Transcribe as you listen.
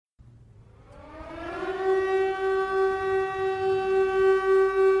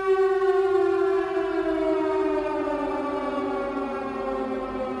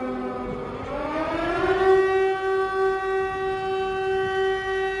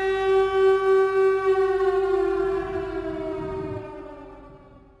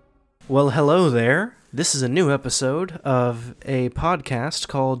Well, hello there. This is a new episode of a podcast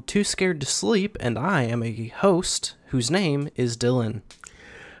called Too Scared to Sleep, and I am a host whose name is Dylan.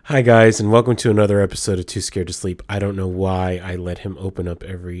 Hi, guys, and welcome to another episode of Too Scared to Sleep. I don't know why I let him open up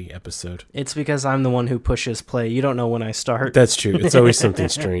every episode. It's because I'm the one who pushes play. You don't know when I start. That's true. It's always something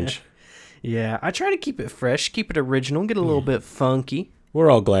strange. Yeah, I try to keep it fresh, keep it original, get a little bit funky. We're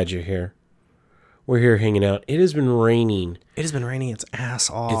all glad you're here. We're here hanging out. It has been raining. It has been raining its ass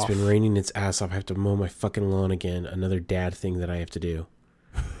off. It's been raining its ass off. I have to mow my fucking lawn again. Another dad thing that I have to do.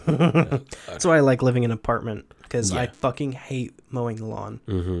 That's why I like living in an apartment, because I fucking hate mowing the lawn.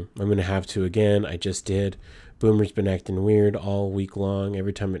 I'm going to have to again. I just did. Boomer's been acting weird all week long.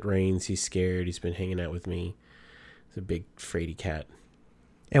 Every time it rains, he's scared. He's been hanging out with me. He's a big, fraidy cat.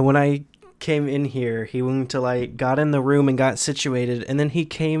 And when I came in here, he went to got in the room and got situated, and then he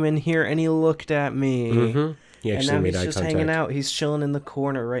came in here and he looked at me. He actually and now made he's eye just contact. hanging out. He's chilling in the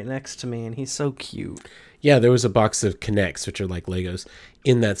corner right next to me, and he's so cute. Yeah, there was a box of Connects, which are like Legos,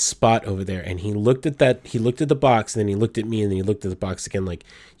 in that spot over there, and he looked at that. He looked at the box, and then he looked at me, and then he looked at the box again, like,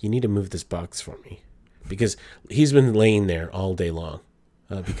 you need to move this box for me, because he's been laying there all day long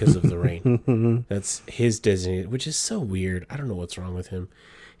because of the rain. That's his designated, which is so weird. I don't know what's wrong with him.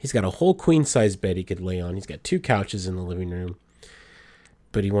 He's got a whole queen size bed he could lay on. He's got 2 couches in the living room,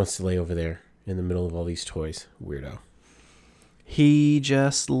 but he wants to lay over there in the middle of all these toys. Weirdo. He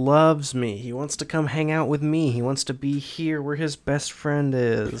just loves me. He wants to come hang out with me. He wants to be here where his best friend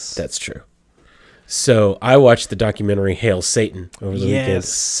is. That's true. So I watched the documentary Hail Satan over the weekend.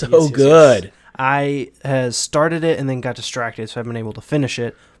 So good. Yes. I started it and then got distracted, so I haven't been able to finish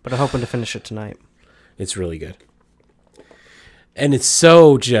it, but I'm hoping to finish it tonight. It's really good. And it's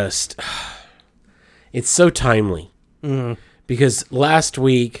so just, it's so timely. Because last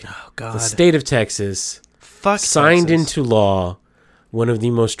week, the state of Texas signed into law one of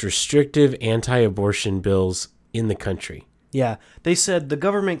the most restrictive anti-abortion bills in the country. Yeah, they said the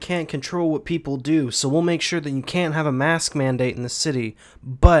government can't control what people do, so we'll make sure that you can't have a mask mandate in the city,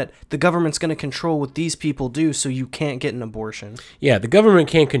 but the government's going to control what these people do, so you can't get an abortion. Yeah, the government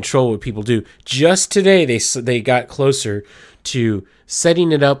can't control what people do. Just today, they got closer to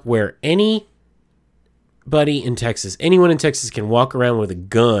setting it up where anyone in Texas can walk around with a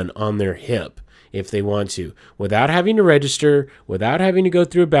gun on their hip if they want to, without having to register, without having to go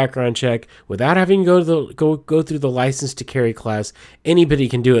through a background check, without having to go through the license to carry class. Anybody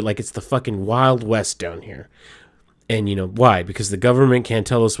can do it, like it's the fucking Wild West down here. And you know why? Because the government can't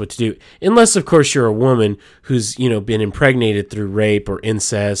tell us what to do. Unless, of course, you're a woman who's, been impregnated through rape or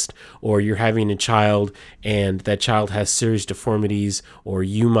incest, or you're having a child and that child has serious deformities, or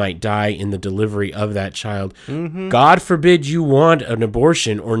you might die in the delivery of that child. God forbid you want an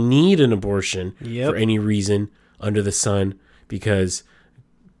abortion or need an abortion for any reason under the sun, because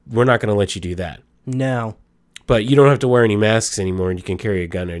we're not going to let you do that. No. But you don't have to wear any masks anymore, and you can carry a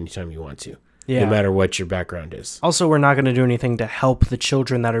gun anytime you want to. Yeah. No matter what your background is. Also, we're not going to do anything to help the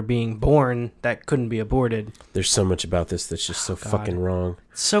children that are being born that couldn't be aborted. There's so much about this that's just so fucking wrong.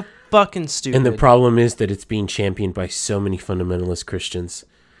 It's so fucking stupid. And the problem is that it's being championed by so many fundamentalist Christians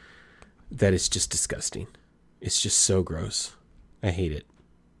that it's just disgusting. It's just so gross. I hate it.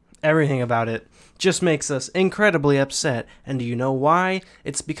 Everything about it just makes us incredibly upset. And do you know why?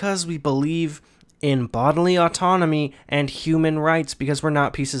 It's because we believe in bodily autonomy and human rights, because we're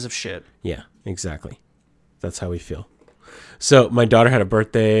not pieces of shit. Yeah, exactly. That's how we feel. So my daughter had a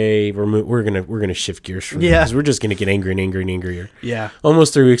birthday. We're gonna shift gears from that, because we're just gonna get angry and angry and angrier. Yeah.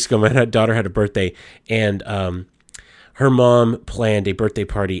 Almost 3 weeks ago, my daughter had a birthday, and her mom planned a birthday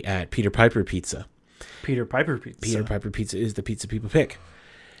party at Peter Piper Pizza. Peter Piper Pizza. Peter Piper Pizza is the pizza people pick.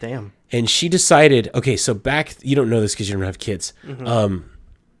 Damn. And she decided, okay, so you don't know this because you don't have kids.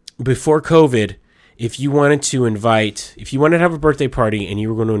 Before COVID, if you wanted to have a birthday party and you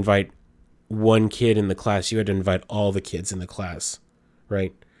were going to invite one kid in the class, you had to invite all the kids in the class,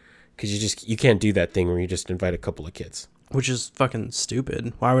 right? Because you can't do that thing where you just invite a couple of kids. Which is fucking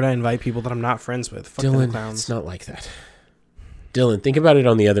stupid. Why would I invite people that I'm not friends with? Fuck them Dylan, clowns. it's not like that. Dylan, think about it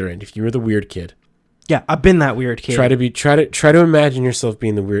on the other end. If you were the weird kid. Yeah, I've been that weird kid. Try to imagine yourself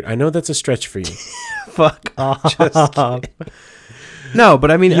being the weird. I know that's a stretch for you. Fuck off. Just kidding. No,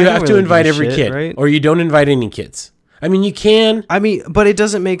 but I mean, you have to invite every kid, right? Or you don't invite any kids. I mean, you can. I mean, but it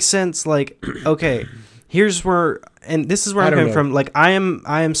doesn't make sense. Like, okay, here's where, and this is where I'm coming from. Like, I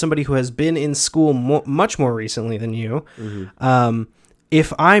am somebody who has been in school much more recently than you.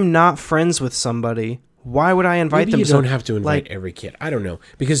 If I'm not friends with somebody, why would I invite them? You don't have to invite every kid. I don't know,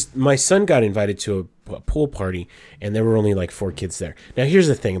 because my son got invited to a pool party, and there were only like 4 kids there. Now, here's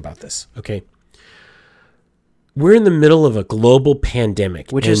the thing about this. Okay. we're in the middle of a global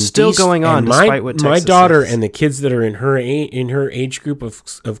pandemic, which is still going on, despite what Texas my daughter is. And the kids that are in her age group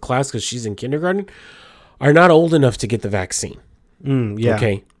of class, because she's in kindergarten, are not old enough to get the vaccine. Yeah.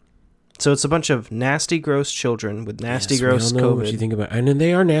 Okay. So it's a bunch of nasty, gross children with nasty, gross we all know COVID. What you think about, and then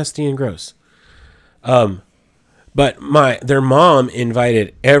they are nasty and gross. But their mom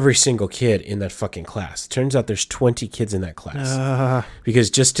invited every single kid in that fucking class. Turns out there's 20 kids in that class. Because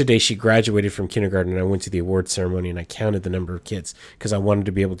just today she graduated from kindergarten, and I went to the award ceremony and I counted the number of kids because I wanted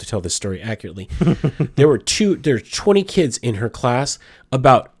to be able to tell this story accurately. There's 20 kids in her class.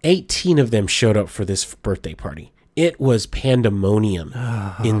 About 18 of them showed up for this birthday party. It was pandemonium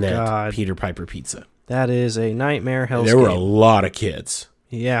in that God. Peter Piper pizza. That is a nightmare hellscape. There were a lot of kids.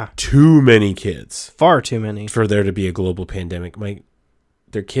 Yeah. Too many kids. Far too many. For there to be a global pandemic. My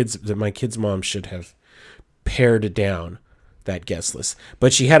kids' mom should have pared down that guest list.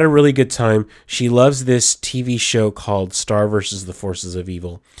 But she had a really good time. She loves this TV show called Star versus the Forces of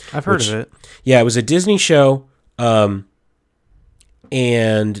Evil. I've heard of it. Yeah, it was a Disney show. And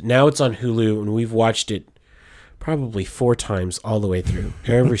now it's on Hulu, and we've watched it probably 4 times all the way through.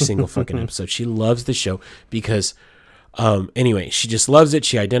 Every single fucking episode. She loves the show because... anyway, she just loves it.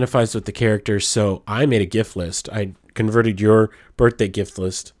 She identifies with the characters. So I made a gift list. I converted your birthday gift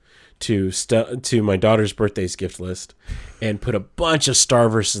list to my daughter's birthday's gift list and put a bunch of Star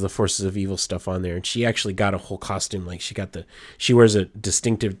versus the Forces of Evil stuff on there. And she actually got a whole costume. Like she wears a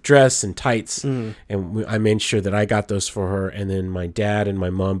distinctive dress and tights. And I made sure that I got those for her. And then my dad and my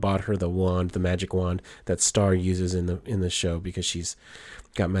mom bought her the magic wand that Star uses in the show because she's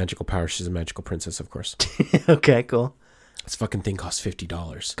got magical powers. She's a magical princess, of course. Okay, cool. This fucking thing costs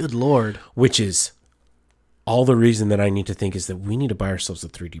 $50. Good Lord. Which is all the reason that I need to think is that we need to buy ourselves a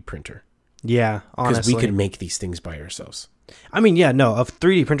 3D printer. Yeah, honestly. Because we could make these things by ourselves. I mean, yeah, no, a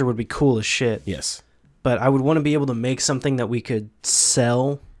 3D printer would be cool as shit. Yes. But I would want to be able to make something that we could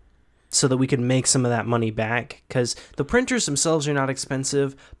sell so that we could make some of that money back. Because the printers themselves are not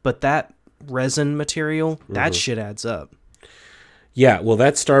expensive, but that resin material, that shit adds up. Yeah, well,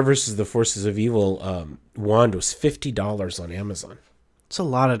 that Star versus the Forces of Evil wand was $50 on Amazon. It's a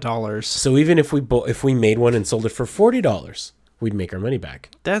lot of dollars. So even if we made one and sold it for $40, we'd make our money back.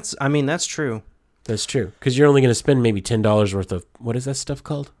 That's true. That's true. Because you're only going to spend maybe $10 worth of, what is that stuff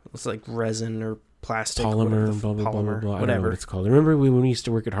called? It's like resin or plastic. Polymer, blah, blah, blah, blah, blah. I don't know what it's called. Remember when we used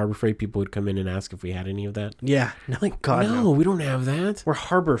to work at Harbor Freight, people would come in and ask if we had any of that? Yeah. No, God, no, we don't have that. We're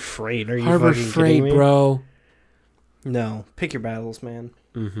Harbor Freight. Are you Harbor fucking Freight, kidding me? bro. No. Pick your battles, man.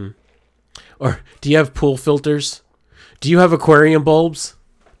 Mm-hmm. Or do you have pool filters? Do you have aquarium bulbs?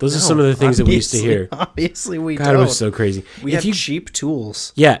 Those are some of the things that we used to hear. Obviously, we God, don't. it was so crazy. We have cheap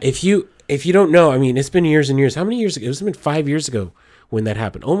tools. Yeah, if you don't know, I mean, it's been years and years. How many years ago? It's been 5 years ago when that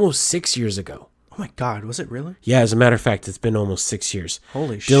happened. Almost 6 years ago. Oh my God, was it really? Yeah, as a matter of fact, it's been almost 6 years.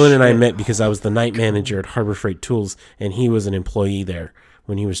 Holy shit. Dylan and I met because I was the night manager at Harbor Freight Tools, and he was an employee there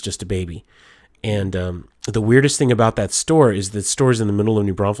when he was just a baby. And the weirdest thing about that store is that store's in the middle of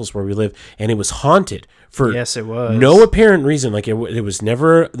New Braunfels where we live, and it was haunted for yes, it was. No apparent reason. Like there was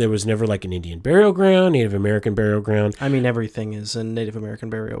never like an Indian burial ground, Native American burial ground. I mean, everything is a Native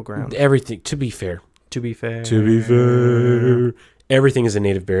American burial ground. Everything. To be fair, everything is a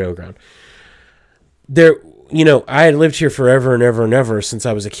Native burial ground. There, I had lived here forever and ever and ever since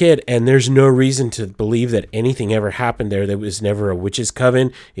I was a kid, and there's no reason to believe that anything ever happened there. There was never a witch's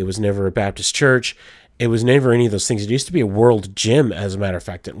coven. It was never a Baptist church. It was never any of those things. It used to be a world gym, as a matter of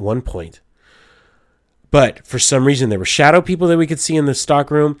fact, at one point. But for some reason, there were shadow people that we could see in the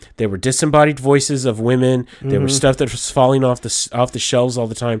stock room. There were disembodied voices of women. There was stuff that was falling off the shelves all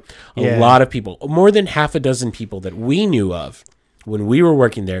the time. A lot of people, more than half a dozen people that we knew of, when we were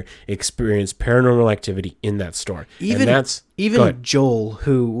working there, experienced paranormal activity in that store. Even Joel,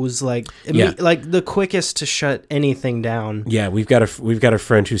 who was like the quickest to shut anything down. Yeah, we've got a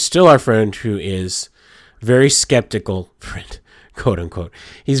friend who's still our friend who is very skeptical, friend, quote unquote.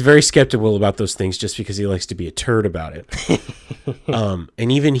 He's very skeptical about those things just because he likes to be a turd about it.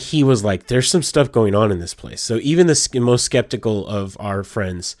 And even he was like, "There's some stuff going on in this place." So even the most skeptical of our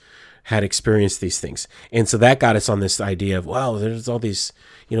friends had experienced these things. And so that got us on this idea of, wow, there's all these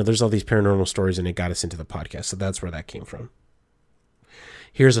paranormal stories, and it got us into the podcast. So that's where that came from.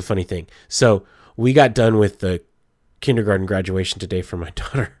 Here's a funny thing. So we got done with the kindergarten graduation today for my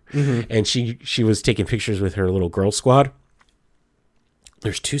daughter, and she was taking pictures with her little girl squad.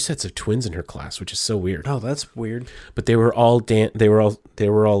 There's 2 sets of twins in her class, which is so weird. Oh, that's weird. But they got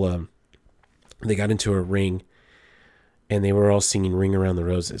into a ring, and they were all singing Ring Around the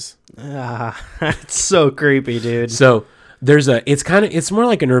Roses. It's so creepy, dude. So It's more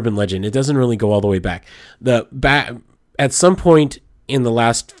like an urban legend. It doesn't really go all the way back. At some point in the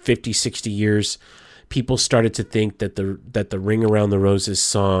last 50, 60 years, people started to think that the Ring Around the Roses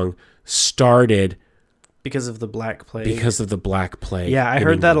song started because of the Black Plague. Yeah, I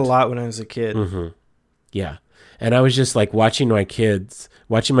heard that a lot when I was a kid. Mm-hmm. Yeah. And I was just like watching my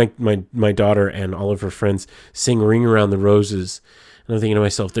daughter and all of her friends sing Ring Around the Roses. And I'm thinking to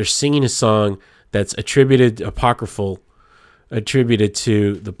myself, they're singing a song that's attributed to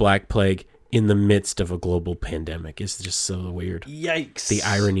the Black Plague in the midst of a global pandemic. It's just so weird. Yikes. The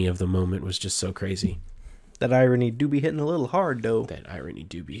irony of the moment was just so crazy. That irony do be hitting a little hard, though. It's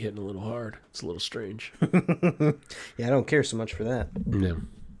a little strange. Yeah, I don't care so much for that. No.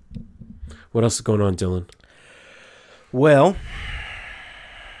 What else is going on, Dylan? Well,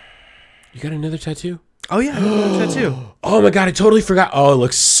 you got another tattoo? Oh yeah, I got another tattoo. Oh my god, I totally forgot. Oh, it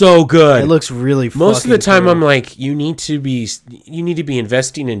looks so good. It looks really fucking Most of the time cool. I'm like, you need to be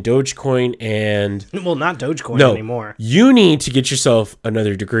investing in Dogecoin and not Dogecoin anymore. You need to get yourself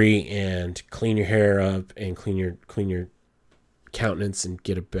another degree and clean your hair up and clean your countenance and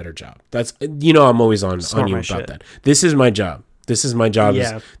get a better job. That's I'm always on you about that. This is my job.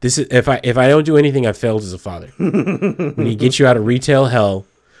 Yeah. If I don't do anything, I've failed as a father. We need to get you out of retail hell.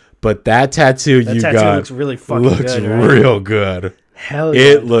 But that tattoo got looks really fucking good. Looks real good. Hell yeah.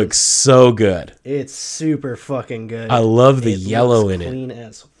 It looks so good. It's super fucking good. I love the yellow in it. Clean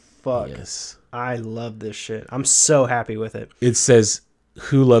as fuck. Yes. I love this shit. I'm so happy with it. It says,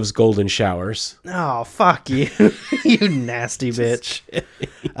 "Who loves golden showers?" Oh, fuck you. You nasty bitch.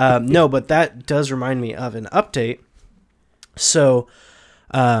 No, but that does remind me of an update. So,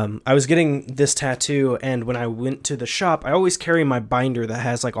 I was getting this tattoo, and when I went to the shop, I always carry my binder that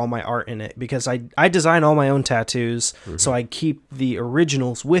has like all my art in it because I design all my own tattoos, so I keep the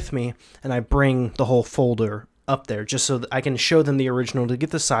originals with me, and I bring the whole folder up there just so that I can show them the original to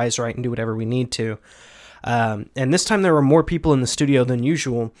get the size right and do whatever we need to. And this time there were more people in the studio than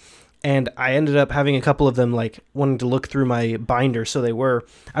usual, and I ended up having a couple of them like wanting to look through my binder, so they were.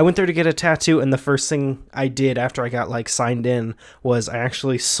 I went there to get a tattoo, and the first thing I did after I got like signed in was I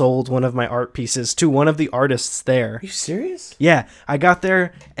actually sold one of my art pieces to one of the artists there. Are you serious? Yeah, I got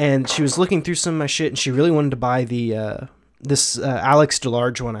there, and she was looking through some of my shit, and she really wanted to buy the this Alex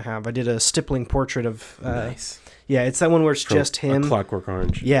DeLarge one I have. I did a stippling portrait of... Nice. Yeah, it's that one where it's just him. A Clockwork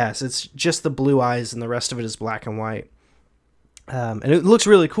Orange. Yes, it's just the blue eyes, and the rest of it is black and white. And it looks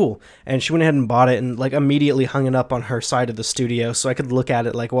really cool. And she went ahead and bought it and like immediately hung it up on her side of the studio so I could look at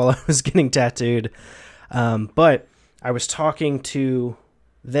it like while I was getting tattooed. But I was talking to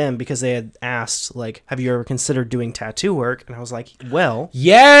them because they had asked like, have you ever considered doing tattoo work? And I was like, well,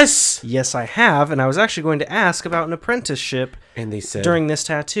 yes, I have. And I was actually going to ask about an apprenticeship and they said during this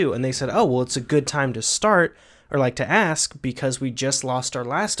tattoo. And they said, oh, well, it's a good time to start or like to ask because we just lost our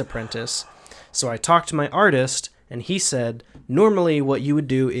last apprentice. So I talked to my artist, and he said, normally what you would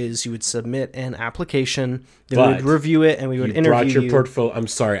do is you would submit an application, they would review it, and we would interview you. Brought your portfolio. I'm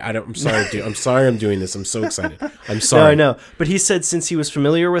sorry, dude. I'm sorry I'm doing this. I'm so excited. I'm sorry. No, I know. But he said since he was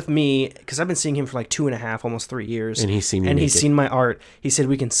familiar with me, because I've been seeing him for like 2.5, almost 3 years. And he's seen my art. He said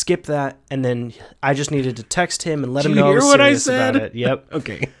we can skip that, and then I just needed to text him and let him know I was serious about it. Yep.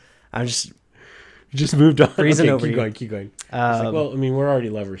 Okay. I'm just moved on. Freezing over keep going. Well, I mean, we're already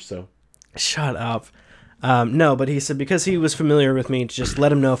lovers, so. Shut up. No, but he said because he was familiar with me, just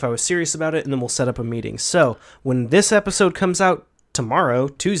let him know if I was serious about it, and then we'll set up a meeting. So when this episode comes out tomorrow,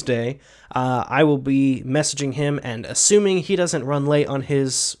 Tuesday, I will be messaging him, and assuming he doesn't run late on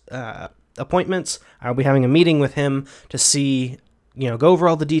his appointments, I'll be having a meeting with him to see, go over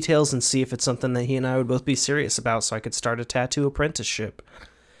all the details and see if it's something that he and I would both be serious about so I could start a tattoo apprenticeship.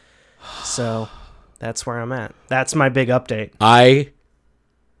 So that's where I'm at. That's my big update. I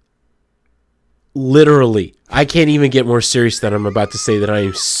can't even get more serious than I'm about to say that I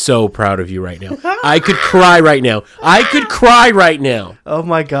am so proud of you right now. I could cry right now. Oh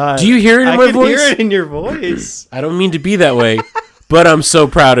my God. Do you hear it in my voice? I can hear it in your voice. I don't mean to be that way, but I'm so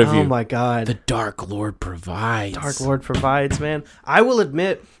proud of you. Oh my God. The Dark Lord provides. Dark Lord provides, man. I will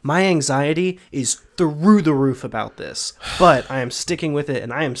admit my anxiety is through the roof about this, but I am sticking with it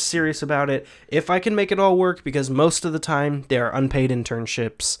and I am serious about it. If I can make it all work, because most of the time they are unpaid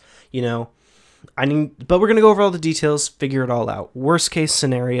internships, but we're going to go over all the details, figure it all out. Worst case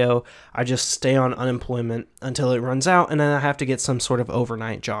scenario, I just stay on unemployment until it runs out, and then I have to get some sort of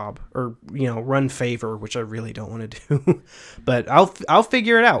overnight job or, run favor, which I really don't want to do. But I'll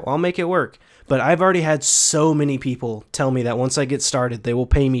figure it out. I'll make it work. But I've already had so many people tell me that once I get started, they will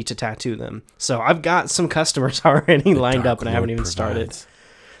pay me to tattoo them. So I've got some customers already lined up, and I haven't even started.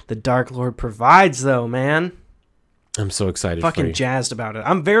 The Dark Lord provides, though, man. I'm so excited. Fucking jazzed about it.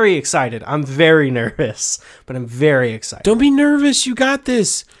 I'm very excited. I'm very nervous, but I'm very excited. Don't be nervous. You got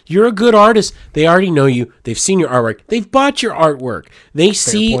this. You're a good artist. They already know you. They've seen your artwork. They've bought your artwork. They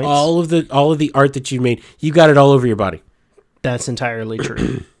see all of the art that you made. You got it all over your body. That's entirely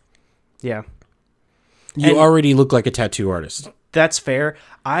true. Yeah. You already look like a tattoo artist. That's fair.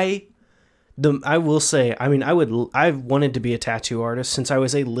 I will say, I mean, I've wanted to be a tattoo artist since I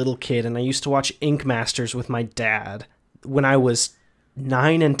was a little kid, and I used to watch Ink Masters with my dad when I was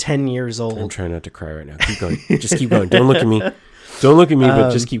 9 and 10 years old. I'm trying not to cry right now. Keep going. Just keep going. Don't look at me. Don't look at me,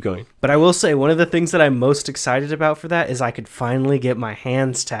 but just keep going. But I will say, one of the things that I'm most excited about for that is I could finally get my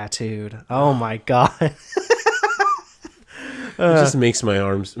hands tattooed. Oh my God. It just makes my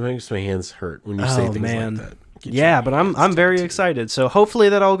hands hurt when you say things like that. Yeah, but I'm very excited. So hopefully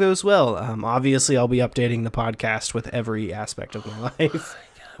that all goes well. Obviously, I'll be updating the podcast with every aspect of my life.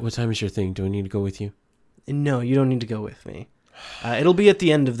 What time is your thing? Do I need to go with you? No, you don't need to go with me. It'll be at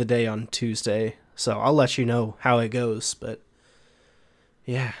the end of the day on Tuesday, so I'll let you know how it goes. But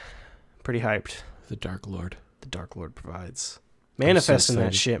yeah, pretty hyped. The Dark Lord. The Dark Lord provides. Manifesting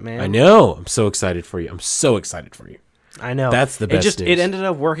that shit, man. I know. I'm so excited for you. I know. That's the best news. It ended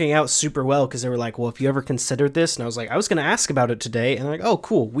up working out super well because they were like, well, if you ever considered this, and I was like, I was going to ask about it today, and they're like, oh,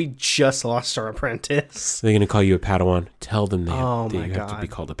 cool, we just lost our apprentice. They're going to call you a Padawan. Tell them you have to be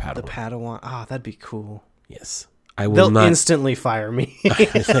called a Padawan. The Padawan. Oh, that'd be cool. Yes. They'll instantly fire me.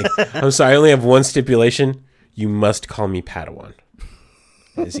 I'm sorry, I only have one stipulation. You must call me Padawan.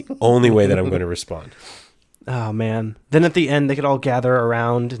 That is the only way that I'm going to respond. Oh, man. Then at the end, they could all gather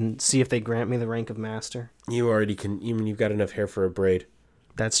around and see if they grant me the rank of master. You already can. You've got enough hair for a braid.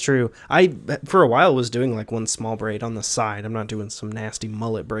 That's true. I, for a while, was doing like one small braid on the side. I'm not doing some nasty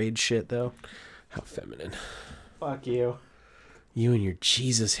mullet braid shit, though. How feminine. Fuck you. You and your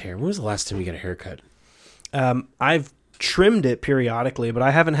Jesus hair. When was the last time you got a haircut? I've trimmed it periodically, but I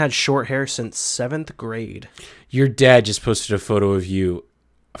haven't had short hair since 7th grade. Your dad just posted a photo of you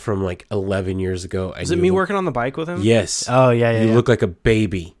from like 11 years ago. Is it me working on the bike with him? Yes. Oh, yeah. You look like a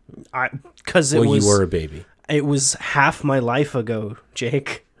baby. You were a baby. It was half my life ago,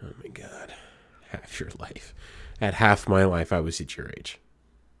 Jake. Oh, my God. Half your life. At half my life, I was at your age.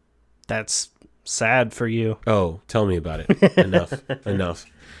 That's sad for you. Oh, tell me about it. Enough.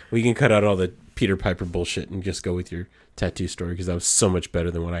 We can cut out all the Peter Piper bullshit and just go with your tattoo story because that was so much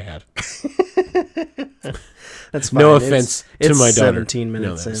better than what I had. That's fine. No offense to my daughter. 17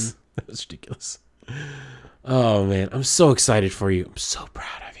 minutes in. That was ridiculous. Oh, man. I'm so excited for you. I'm so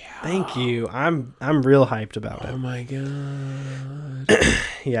proud of you. Thank you. I'm real hyped about it. Oh, my God.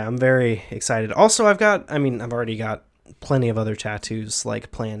 Yeah, I'm very excited. Also, I've already got plenty of other tattoos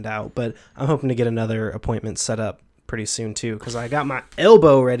like planned out, but I'm hoping to get another appointment set up pretty soon too because I got my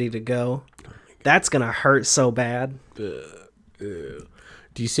elbow ready to go. That's going to hurt so bad.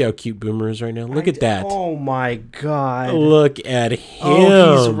 Do you see how cute Boomer is right now? Look at that. Oh, my God. Look at him.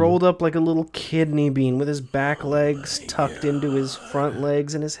 Oh, he's rolled up like a little kidney bean with his back legs tucked into his front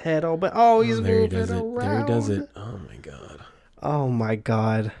legs and his head all... But he's moving around. There he does it. Oh, my God. Oh, my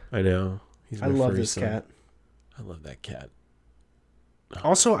God. I know. I love this cat. I love that cat. Oh.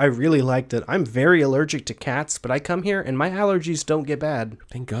 Also, I really like that I'm very allergic to cats, but I come here and my allergies don't get bad.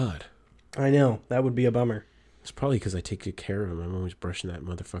 Thank God. I know. That would be a bummer. It's probably because I take good care of him. I'm always brushing that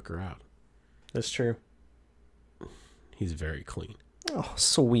motherfucker out. That's true. He's very clean. Oh,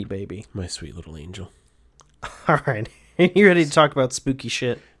 sweet baby. My sweet little angel. All right. You ready to talk about spooky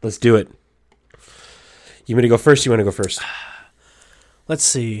shit? Let's do it. You want to go first? You want to go first? Let's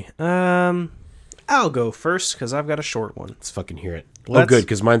see. I'll go first because I've got a short one. Let's fucking hear it. Oh, good,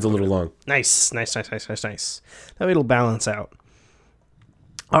 because mine's a little long. Nice. That way it'll balance out.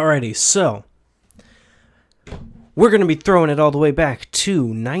 Alrighty, so we're going to be throwing it all the way back to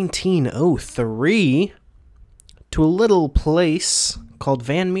 1903 to a little place called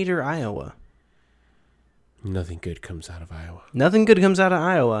Van Meter, Iowa. Nothing good comes out of Iowa. Nothing good comes out of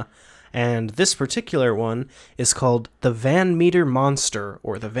Iowa. And this particular one is called the Van Meter Monster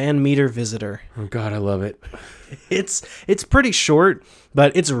or the Van Meter Visitor. Oh, God, I love it. It's pretty short,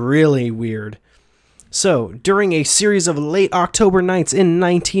 but it's really weird. So, during a series of late October nights in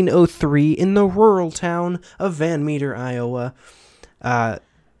 1903 in the rural town of Van Meter, Iowa.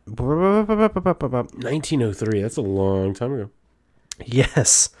 1903, that's a long time ago.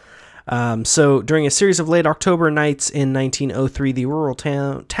 Yes. So during a series of late October nights in 1903, the rural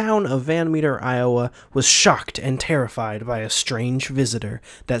town of Van Meter, Iowa, was shocked and terrified by a strange visitor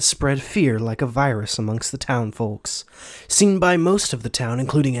that spread fear like a virus amongst the town folks. Seen by most of the town,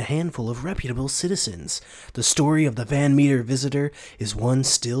 including a handful of reputable citizens, the story of the Van Meter visitor is one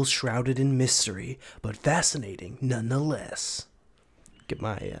still shrouded in mystery, but fascinating nonetheless. Get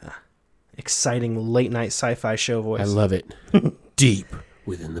my exciting late-night sci-fi show voice. I love it. Deep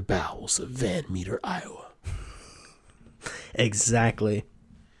within the bowels of Van Meter, Iowa. Exactly.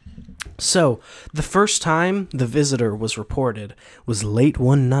 So, the first time the visitor was reported was late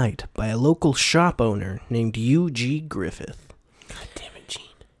one night by a local shop owner named U.G. Griffith. God damn it, Gene.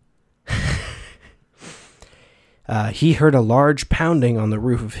 He heard a large pounding on the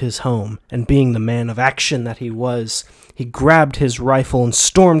roof of his home, and being the man of action that he was, he grabbed his rifle and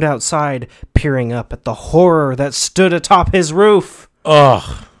stormed outside, peering up at the horror that stood atop his roof.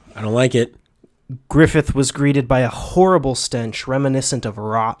 Ugh, I don't like it. Griffith was greeted by a horrible stench reminiscent of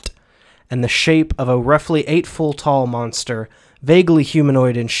rot, and the shape of a roughly 8-foot-tall monster, vaguely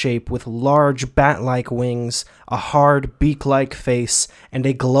humanoid in shape with large bat-like wings, a hard beak-like face, and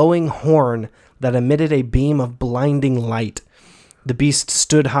a glowing horn that emitted a beam of blinding light. The beast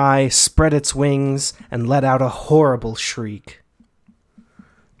stood high, spread its wings, and let out a horrible shriek.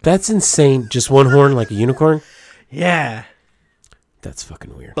 That's insane. Just one horn like a unicorn? Yeah. That's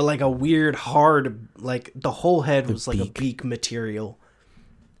fucking weird. But like a weird, hard, like the whole head was like beak. a beak material.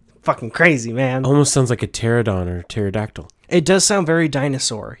 Fucking crazy, man. Almost sounds like a pterodon or pterodactyl. It does sound very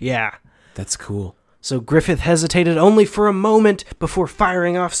dinosaur, yeah. That's cool. So Griffith hesitated only for a moment before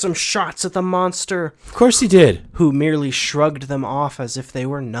firing off some shots at the monster. Of course he did. Who merely shrugged them off as if they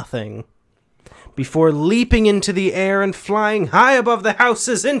were nothing. Before leaping into the air and flying high above the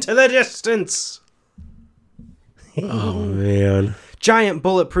houses into the distance. Oh, man. Giant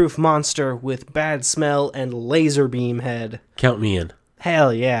bulletproof monster with bad smell and laser beam head. Count me in.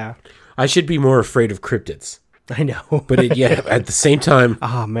 Hell yeah. I should be more afraid of cryptids. I know. But at the same time...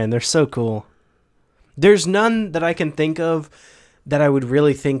 Oh, man, they're so cool. There's none that I can think of that I would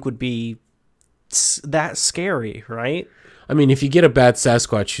really think would be that scary, right? I mean, if you get a bad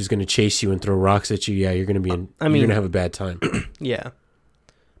Sasquatch who's going to chase you and throw rocks at you, yeah, you're going to be you're going to have a bad time. Yeah.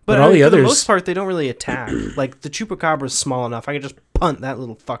 But all the others, for the most part, they don't really attack. Like, the Chupacabra's small enough. I could just punt that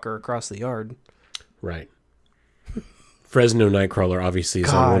little fucker across the yard. Right. Fresno Nightcrawler obviously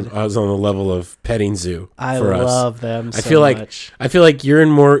is on the level of petting zoo for us. I love them so much. I feel like you're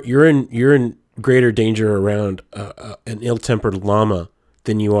in greater danger around an ill-tempered llama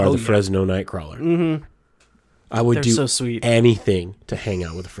than you are Fresno Nightcrawler. Mm-hmm. I would do anything to hang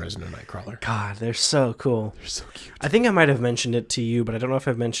out with a Fresno Nightcrawler. God, they're so cool. They're so cute. I think I might have mentioned it to you, but I don't know if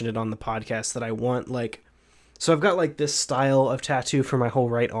I've mentioned it on the podcast that I want, like... So I've got, like, this style of tattoo for my whole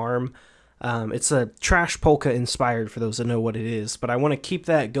right arm. It's a trash polka inspired, for those that know what it is. But I want to keep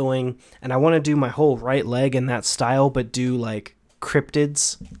that going, and I want to do my whole right leg in that style, but do, like,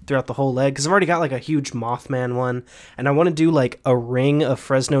 cryptids throughout the whole leg. Because I've already got, like, a huge Mothman one. And I want to do, like, a ring of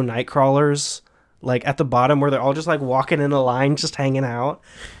Fresno Nightcrawlers, like at the bottom where they're all just like walking in a line, just hanging out.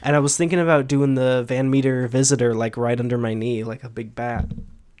 And I was thinking about doing the Van Meter visitor like right under my knee, like a big bat.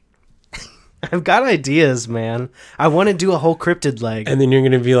 I've got ideas, man. I want to do a whole cryptid leg. And then you're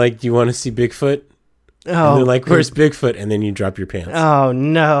going to be like, do you want to see Bigfoot? Oh, and they're like, where's Bigfoot? And then you drop your pants. Oh,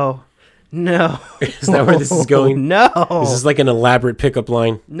 no. No. Is that where this is going? No. Is this like an elaborate pickup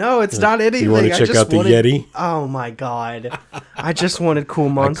line? No, it's not anything. You want to check out the Yeti? Oh my God. I just wanted cool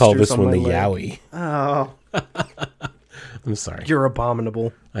monsters. I call this on one the leg. Yowie. Oh. I'm sorry. You're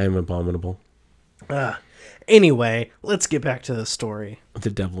abominable. I am abominable. Anyway, let's get back to the story.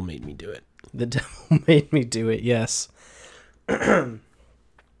 The devil made me do it. The devil made me do it, yes.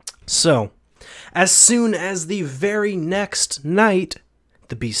 So, as soon as the very next night,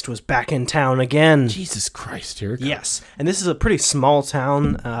 the beast was back in town again. Jesus Christ, here it comes. Yes, and this is a pretty small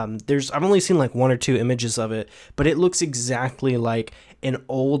town. I've only seen like 1 or 2 images of it, but it looks exactly like an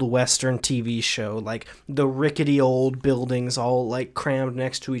old Western TV show. Like the rickety old buildings all like crammed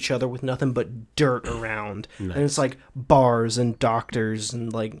next to each other with nothing but dirt around. Nice. And it's like bars and doctors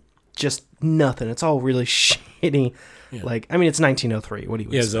and like just nothing. It's all really shitty. Yeah. Like, I mean, it's 1903. What do you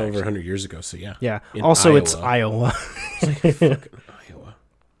expect? It's over 100 years ago, so yeah. Yeah. Also, Iowa. It's Iowa. Iowa.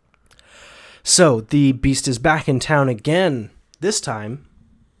 So, the beast is back in town again. This time,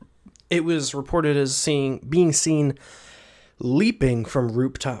 it was reported as being seen leaping from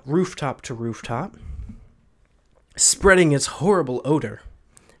rooftop to rooftop, spreading its horrible odor.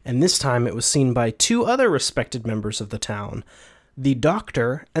 And this time, it was seen by 2 other respected members of the town, the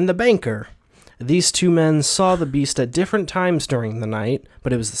doctor and the banker. These two men saw the beast at different times during the night,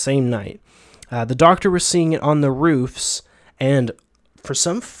 but it was the same night. The doctor was seeing it on the roofs, and for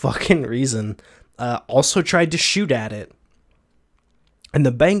some fucking reason, also tried to shoot at it. And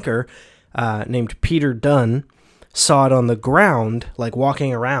the banker, named Peter Dunn, saw it on the ground, like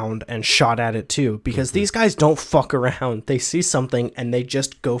walking around, and shot at it too. Because these guys don't fuck around. They see something, and they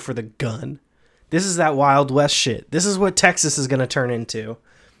just go for the gun. This is that Wild West shit. This is what Texas is going to turn into.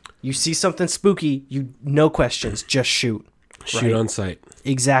 You see something spooky, no questions, just shoot. Shoot on sight.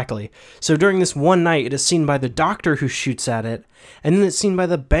 Exactly. So during this one night, it is seen by the doctor who shoots at it, and then it's seen by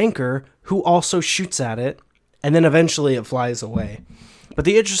the banker who also shoots at it, and then eventually it flies away. But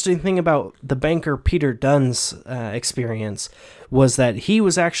the interesting thing about the banker Peter Dunn's experience was that he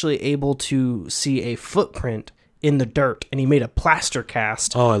was actually able to see a footprint in the dirt, and he made a plaster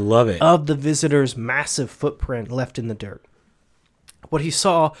cast. Oh, I love it. Of the visitor's massive footprint left in the dirt. What he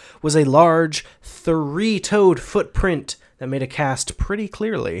saw was a large, three-toed footprint that made a cast pretty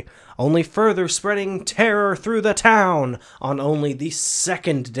clearly, only further spreading terror through the town on only the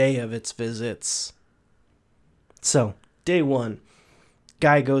second day of its visits. So, day 1.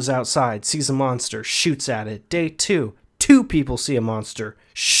 Guy goes outside, sees a monster, shoots at it. Day 2, 2 people see a monster,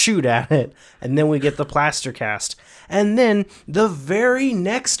 shoot at it, and then we get the plaster cast. And then, the very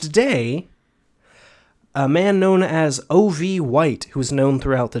next day, a man known as O.V. White, who is known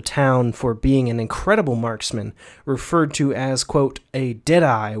throughout the town for being an incredible marksman, referred to as, quote, a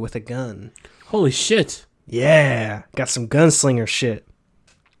deadeye with a gun. Holy shit. Yeah, got some gunslinger shit.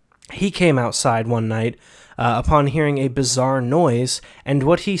 He came outside one night upon hearing a bizarre noise, and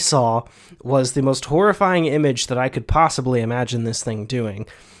what he saw was the most horrifying image that I could possibly imagine this thing doing,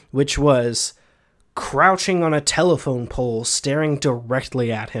 which was crouching on a telephone pole, staring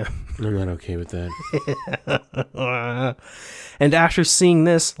directly at him. I'm not okay with that. And after seeing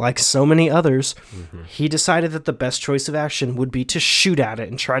this, like so many others, he decided that the best choice of action would be to shoot at it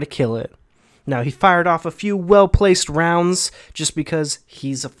and try to kill it. Now, he fired off a few well-placed rounds just because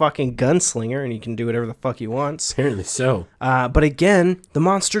he's a fucking gunslinger and he can do whatever the fuck he wants. Apparently so. But again, the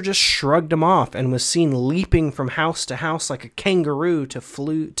monster just shrugged him off and was seen leaping from house to house like a kangaroo to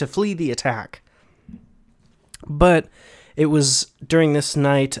flee the attack. But it was during this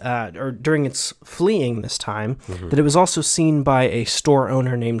night, or during its fleeing this time, that it was also seen by a store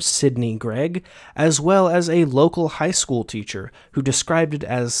owner named Sidney Gregg, as well as a local high school teacher who described it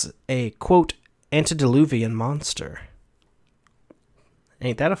as a, quote, antediluvian monster.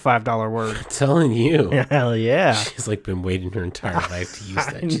 Ain't that a $5 word? I'm telling you. Hell yeah. She's like been waiting her entire life to use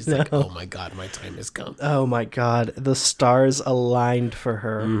that. She's like, oh my God, my time has come. Oh my God. The stars aligned for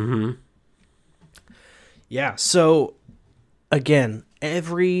her. Mm-hmm. Yeah, so again,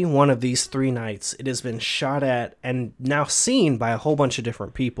 every one of these 3 nights, it has been shot at and now seen by a whole bunch of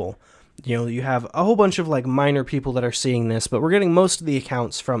different people. You know, you have a whole bunch of like minor people that are seeing this, but we're getting most of the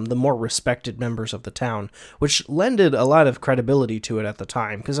accounts from the more respected members of the town, which lended a lot of credibility to it at the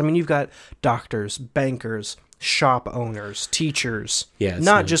time. Because, I mean, you've got doctors, bankers, shop owners, teachers,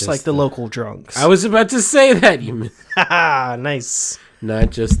 not just like the local drunks. I was about to say that. Haha, nice.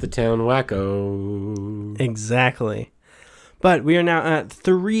 Not just the town wacko. Exactly. But we are now at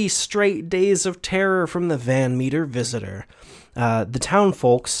 3 straight days of terror from the Van Meter visitor. The town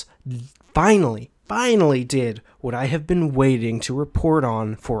folks finally did what I have been waiting to report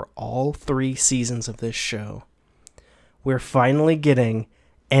on for all 3 seasons of this show. We're finally getting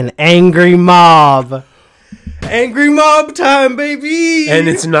an angry mob. Angry mob time, baby! And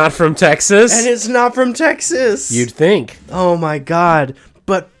it's not from Texas? And it's not from Texas! You'd think. Oh my God.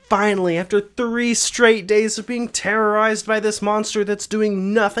 But finally, after 3 straight days of being terrorized by this monster that's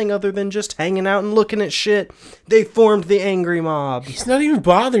doing nothing other than just hanging out and looking at shit, they formed the angry mob. He's not even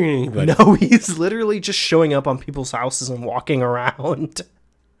bothering anybody. No, he's literally just showing up on people's houses and walking around.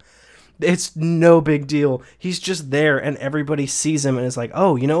 It's no big deal. He's just there and everybody sees him and is like,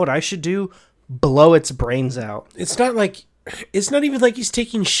 oh, you know what I should do? Blow its brains out. It's not even like he's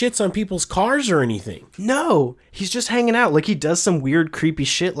taking shits on people's cars or anything. No, he's just hanging out. Like he does some weird, creepy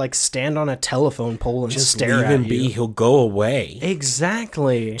shit, like stand on a telephone pole and just stare at you. Be. He'll go away.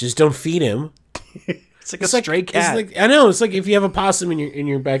 Exactly. Just don't feed him. It's like a stray cat. It's like, I know. It's like if you have a possum in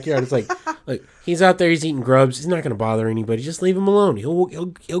your backyard. It's like he's out there. He's eating grubs. He's not going to bother anybody. Just leave him alone.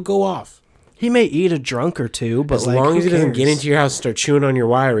 He'll go off. He may eat a drunk or two, but as long as he doesn't get into your house and start chewing on your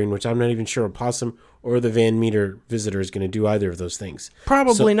wiring, which I'm not even sure a possum or the Van Meter visitor is going to do either of those things.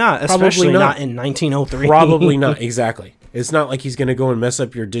 Probably not, especially not in 1903. Probably not, exactly. It's not like he's going to go and mess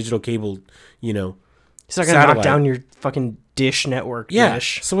up your digital cable, He's not going to knock down your fucking dish network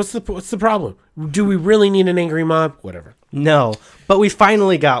dish. So what's the problem? Do we really need an angry mob? Whatever. No, but we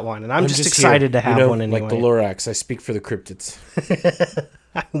finally got one, and I'm just excited to have one anyway. Like the Lorax, I speak for the cryptids.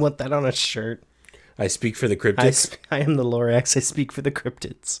 I want that on a shirt. I speak for the cryptids. I am the Lorax. I speak for the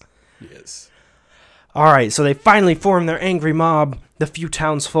cryptids. Yes. All right, so they finally formed their angry mob. The few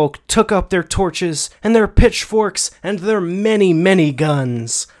townsfolk took up their torches and their pitchforks and their many, many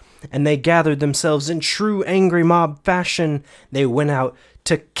guns. And they gathered themselves in true angry mob fashion. They went out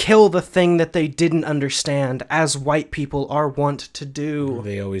to kill the thing that they didn't understand, as white people are wont to do.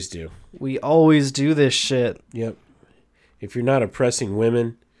 They always do. We always do this shit. Yep. If you're not oppressing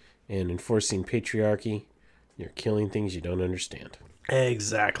women and enforcing patriarchy, you're killing things you don't understand.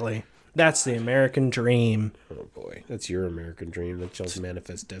 Exactly. That's the American dream. Oh boy, that's your American dream. That's y'all's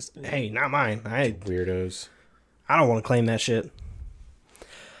manifest destiny. Hey, not mine. Weirdos. I don't want to claim that shit.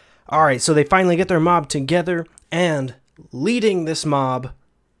 All right, so they finally get their mob together, and leading this mob,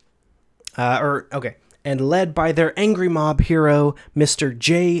 and led by their angry mob hero, Mr.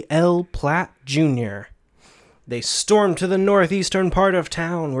 J.L. Platt Jr. They stormed to the northeastern part of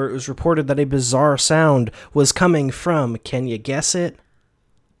town, where it was reported that a bizarre sound was coming from, can you guess it?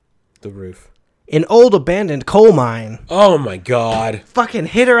 The roof. An old abandoned coal mine. Oh my god. Fucking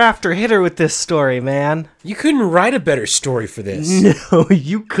hitter after hitter with this story, man. You couldn't write a better story for this. No,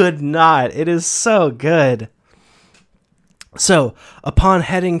 you could not. It is so good. So, upon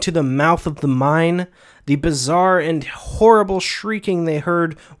heading to the mouth of the mine, the bizarre and horrible shrieking they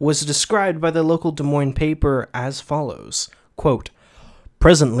heard was described by the local Des Moines paper as follows. Quote,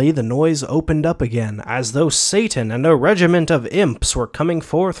 "Presently the noise opened up again, as though Satan and a regiment of imps were coming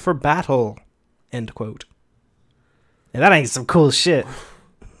forth for battle." End quote. And that ain't some cool shit.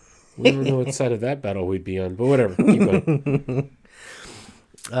 We don't know what side of that battle we'd be on, but whatever. Keep going.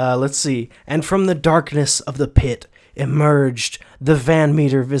 Let's see. And from the darkness of the pit emerged the Van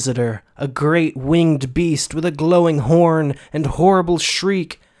Meter visitor, a great winged beast with a glowing horn and horrible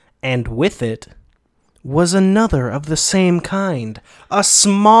shriek, and with it was another of the same kind, a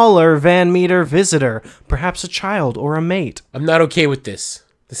smaller Van Meter visitor, perhaps a child or a mate. I'm not okay with this.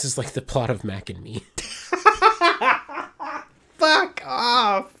 This is like the plot of Mac and Me. Fuck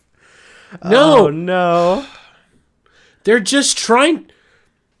off. No. Oh, no. They're just trying...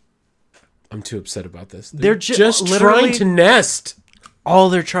 I'm too upset about this. They're just trying to nest. All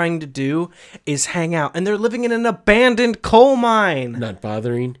they're trying to do is hang out, and they're living in an abandoned coal mine. Not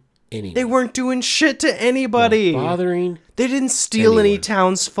bothering anyone. They weren't doing shit to anybody. Not bothering. They didn't steal any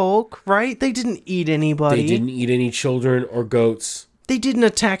townsfolk, right? They didn't eat anybody. They didn't eat any children or goats. They didn't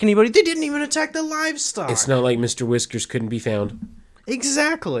attack anybody. They didn't even attack the livestock. It's not like Mr. Whiskers couldn't be found.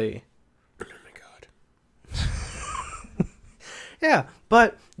 Exactly. Oh my god. Yeah,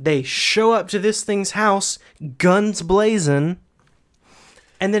 but they show up to this thing's house, guns blazing,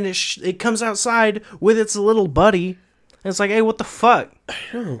 and then it comes outside with its little buddy, and it's like, hey, what the fuck?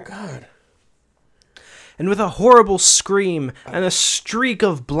 Oh god. And with a horrible scream and a streak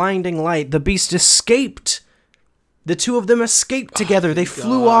of blinding light, the beast escaped. The two of them escaped together. They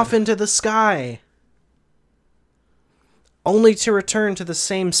flew off into the sky. Only to return to the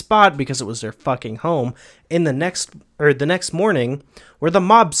same spot, because it was their fucking home, in the next morning, where the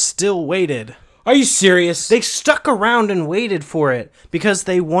mob still waited. Are you serious? They stuck around and waited for it, because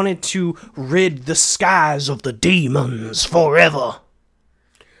they wanted to rid the skies of the demons forever.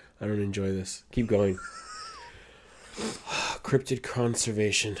 I don't enjoy this. Keep going. Cryptid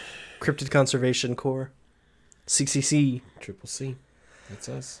Conservation. Cryptid Conservation Corps. CCC. Triple C. That's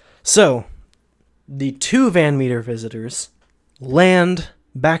us. So, the two Van Meter visitors land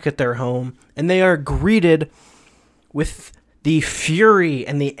back at their home, and they are greeted with the fury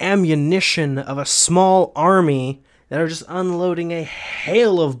and the ammunition of a small army that are just unloading a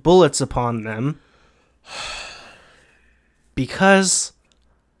hail of bullets upon them. Because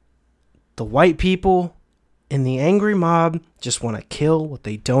the white people in the angry mob just want to kill what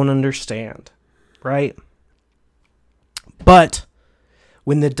they don't understand. Right? But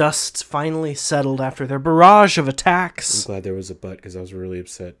when the dust finally settled after their barrage of attacks... I'm glad there was a but, because I was really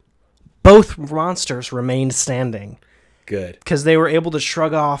upset. Both monsters remained standing. Good. Because they were able to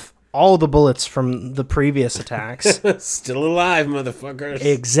shrug off all the bullets from the previous attacks. Still alive, motherfuckers.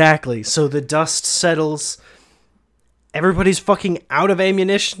 Exactly. So the dust settles. Everybody's fucking out of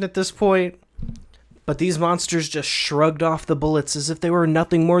ammunition at this point. But these monsters just shrugged off the bullets as if they were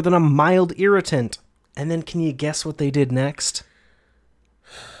nothing more than a mild irritant. And then can you guess what they did next?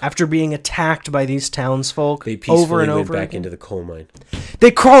 After being attacked by these townsfolk they peacefully over and over went back again, into the coal mine.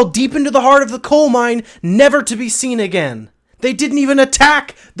 They crawled deep into the heart of the coal mine, never to be seen again. They didn't even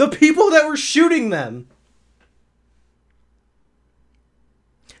attack the people that were shooting them.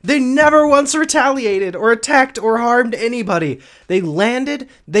 They never once retaliated or attacked or harmed anybody. They landed,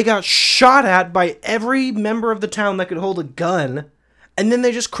 they got shot at by every member of the town that could hold a gun, and then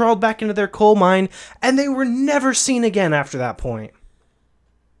they just crawled back into their coal mine, and they were never seen again after that point.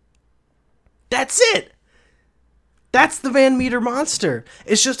 That's it! That's the Van Meter monster.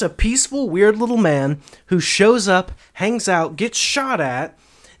 It's just a peaceful, weird little man who shows up, hangs out, gets shot at,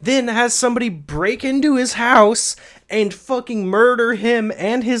 then has somebody break into his house and fucking murder him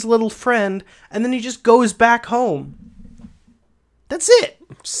and his little friend, and then he just goes back home. That's it.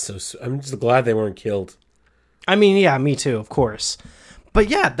 I'm just glad they weren't killed. I mean, yeah, me too, of course. But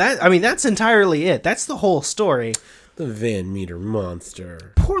yeah, that's entirely it. That's the whole story. The Van Meter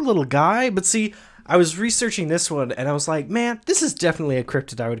monster. Poor little guy. But see, I was researching this one, and I was like, man, this is definitely a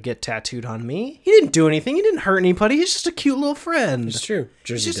cryptid I would get tattooed on me. He didn't do anything. He didn't hurt anybody. He's just a cute little friend. It's true.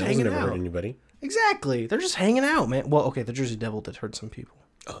 Jersey Devils never hurt anybody. Exactly. They're just hanging out, man. Well, okay, the Jersey Devil did hurt some people.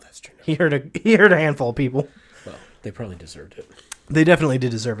 Oh, that's true. He hurt a handful of people. Well, they probably deserved it. They definitely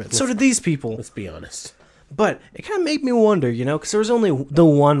did deserve it. So did these people. Let's be honest. But it kind of made me wonder, because there was only the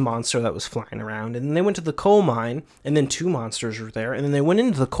one monster that was flying around, and then they went to the coal mine, and then two monsters were there, and then they went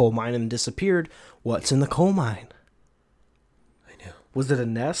into the coal mine and disappeared. What's in the coal mine? I know. Was it a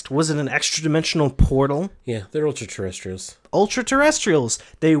nest? Was it an extra-dimensional portal? Yeah, they're ultra-terrestrials. Ultra-terrestrials.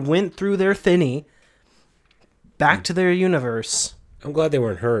 They went through their thinny back to their universe. I'm glad they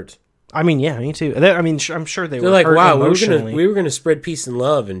weren't hurt. I mean, yeah, me too. I'm sure they were like, hurt wow, emotionally. we were gonna spread peace and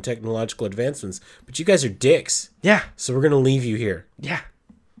love and technological advancements, but you guys are dicks. Yeah. So we're gonna leave you here. Yeah.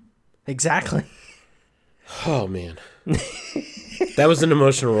 Exactly. Oh man. That was an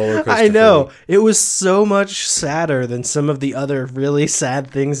emotional roller coaster. I know. It was so much sadder than some of the other really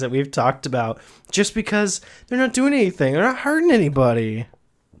sad things that we've talked about. Just because they're not doing anything. They're not hurting anybody.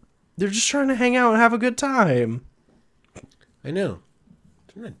 They're just trying to hang out and have a good time. I know.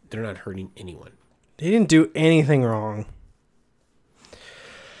 They're not hurting anyone. They didn't do anything wrong.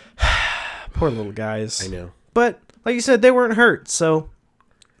 Poor little guys. I know. But, like you said, they weren't hurt, so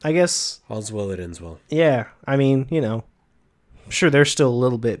I guess... All's well that ends well. Yeah, I mean, I'm sure they're still a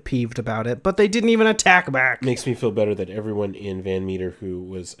little bit peeved about it, but they didn't even attack back. Makes me feel better that everyone in Van Meter who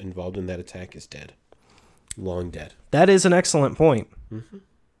was involved in that attack is dead. Long dead. That is an excellent point. Mm-hmm.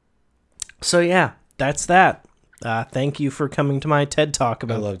 So yeah, that's that. Thank you for coming to my TED Talk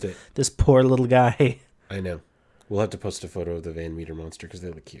about I loved it. This poor little guy. I know. We'll have to post a photo of the Van Meter monster because they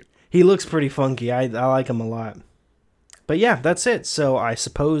look cute. He looks pretty funky. I like him a lot. But yeah, that's it. So I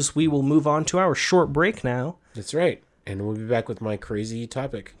suppose we will move on to our short break now. That's right. And we'll be back with my crazy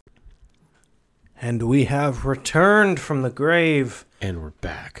topic. And we have returned from the grave. And we're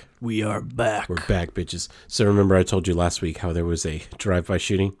back. We are back. We're back, bitches. So remember I told you last week how there was a drive-by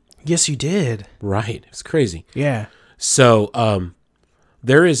shooting? Yes, you did. Right. It's crazy. Yeah. So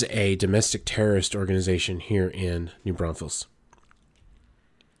there is a domestic terrorist organization here in New Braunfels.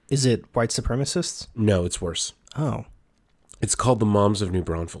 Is it white supremacists? No, it's worse. Oh. It's called the Moms of New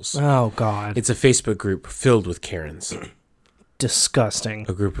Braunfels. Oh, God. It's a Facebook group filled with Karens. Disgusting.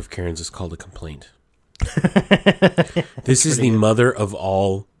 A group of Karens is called a complaint. This is the mother of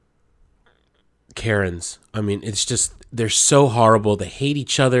all Karens. I mean, it's just, they're so horrible. They hate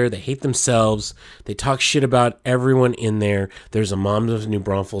each other. They hate themselves. They talk shit about everyone in there. There's a Moms of New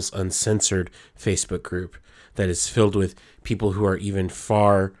Braunfels uncensored Facebook group that is filled with people who are even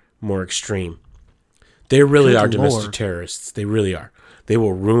far more extreme. They really are domestic terrorists. They really are. They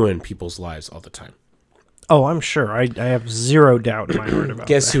will ruin people's lives all the time. Oh, I'm sure. I have zero doubt in my heart about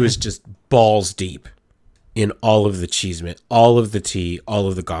Guess that. who is just balls deep in all of the cheesemint, all of the tea, all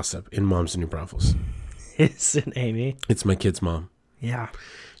of the gossip in Moms of New Braunfels? Is it Amy? It's my kid's mom. Yeah.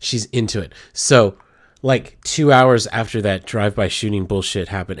 She's into it. So, like 2 hours after that drive-by shooting bullshit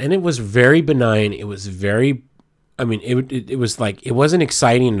happened, and it was very benign. It was very, I mean, it was like, it wasn't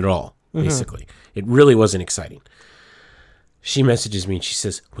exciting at all, basically. Mm-hmm. It really wasn't exciting. She messages me and she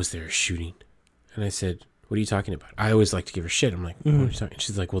says, "Was there a shooting?" And I said, "What are you talking about?" I always like to give her shit. I'm like, "What are you talking?"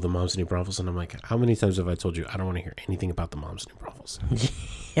 She's like, "Well, the Moms of New Braunfels." And I'm like, how many times have I told you I don't want to hear anything about the Moms of New Braunfels?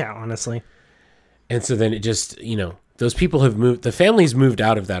 Yeah, honestly. And so then it just, those people have moved. The family's moved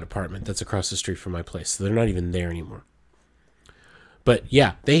out of that apartment that's across the street from my place. So they're not even there anymore. But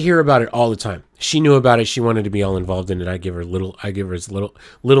yeah, they hear about it all the time. She knew about it. She wanted to be all involved in it. I give her as little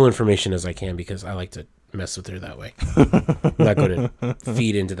information as I can because I like to mess with her that way. I'm not going to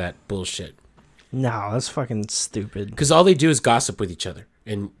feed into that bullshit. No, that's fucking stupid. Because all they do is gossip with each other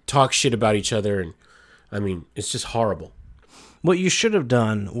and talk shit about each other. And I mean, it's just horrible. What you should have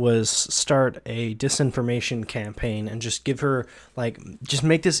done was start a disinformation campaign and just give her, like, just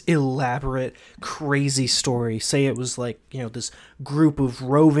make this elaborate, crazy story. Say it was like, this group of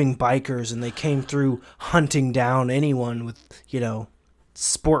roving bikers and they came through hunting down anyone with,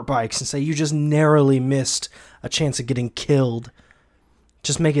 sport bikes, and say you just narrowly missed a chance of getting killed.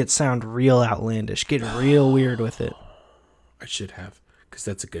 Just make it sound real outlandish. Get real weird with it. I should have, because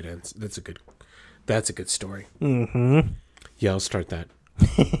that's a good answer. That's a good story. Mm-hmm. Yeah, I'll start that.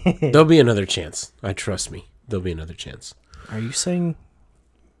 There'll be another chance. Trust me. There'll be another chance. Are you saying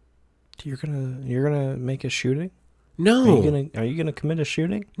you're gonna make a shooting? No. Are you gonna commit a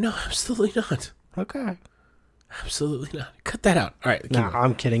shooting? No, absolutely not. Okay. Absolutely not. Cut that out. All right. No,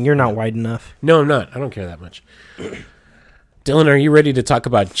 I'm kidding. You're not wide enough. No, I'm not. I don't care that much. Dylan, are you ready to talk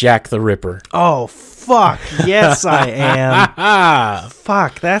about Jack the Ripper? Oh, fuck. Yes, I am.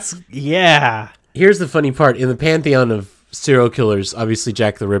 Fuck, yeah. Here's the funny part. In the pantheon of serial killers, obviously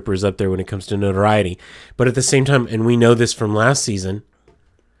Jack the Ripper is up there when it comes to notoriety. But at the same time, and we know this from last season,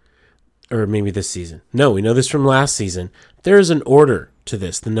 or maybe this season. No, we know this from last season. There is an order to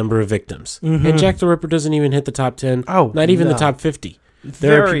this, the number of victims. Mm-hmm. And Jack the Ripper doesn't even hit the top 10. Oh, not even the top 50.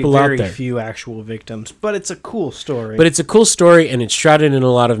 There are people out there. Very few actual victims, but it's a cool story. But it's a cool story, and it's shrouded in a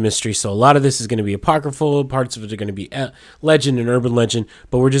lot of mystery. So a lot of this is going to be apocryphal. Parts of it are going to be legend and urban legend.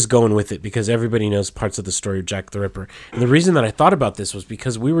 But we're just going with it because everybody knows parts of the story of Jack the Ripper. And the reason that I thought about this was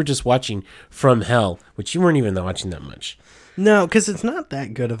because we were just watching From Hell, which you weren't even watching that much. No, because it's not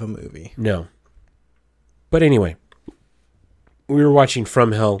that good of a movie. No. But anyway, we were watching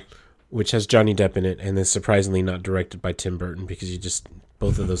From Hell, which has Johnny Depp in it, and is surprisingly not directed by Tim Burton because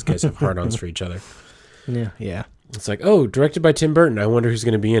both of those guys have hard-ons for each other. Yeah. It's like, oh, directed by Tim Burton. I wonder who's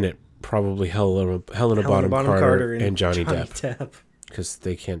going to be in it. Probably Helena Bonham Carter and Johnny Depp. Because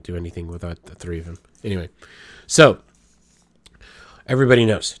they can't do anything without the three of them. Anyway, so everybody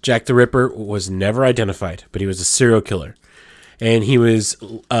knows Jack the Ripper was never identified, but he was a serial killer. And he was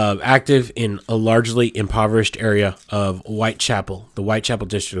active in a largely impoverished area of Whitechapel, the Whitechapel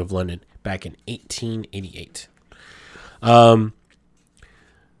district of London, back in 1888.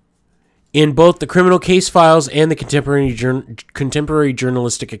 In both the criminal case files and the contemporary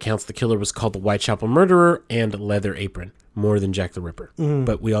journalistic accounts, the killer was called the Whitechapel Murderer and Leather Apron, more than Jack the Ripper. Mm.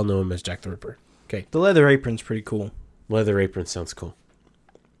 But we all know him as Jack the Ripper. Okay. The Leather Apron's pretty cool. Leather Apron sounds cool.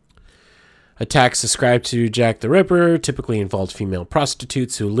 Attacks ascribed to Jack the Ripper typically involved female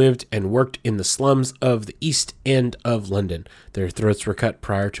prostitutes who lived and worked in the slums of the East End of London. Their throats were cut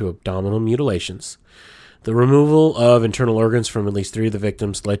prior to abdominal mutilations. The removal of internal organs from at least 3 of the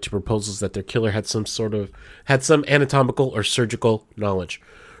victims led to proposals that their killer had some anatomical or surgical knowledge.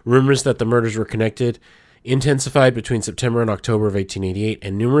 Rumors that the murders were connected intensified between September and October of 1888,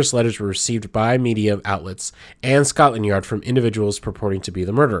 and numerous letters were received by media outlets and Scotland Yard from individuals purporting to be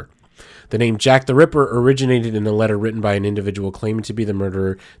the murderer. The name Jack the Ripper originated in a letter written by an individual claiming to be the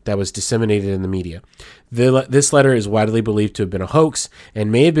murderer that was disseminated in the media. This letter is widely believed to have been a hoax and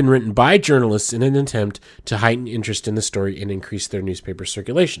may have been written by journalists in an attempt to heighten interest in the story and increase their newspaper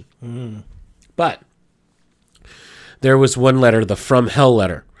circulation. Mm. But there was one letter, the From Hell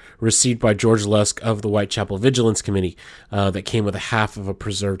letter, received by George Lusk of the Whitechapel Vigilance Committee that came with a half of a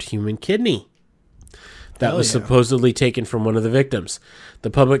preserved human kidney. That was supposedly taken from one of the victims.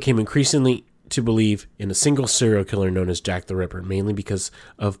 The public came increasingly to believe in a single serial killer known as Jack the Ripper, mainly because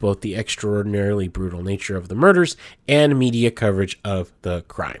of both the extraordinarily brutal nature of the murders and media coverage of the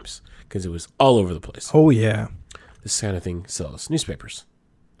crimes, because it was all over the place. Oh, yeah. This kind of thing sells newspapers.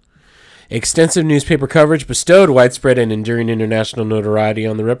 Extensive newspaper coverage bestowed widespread and enduring international notoriety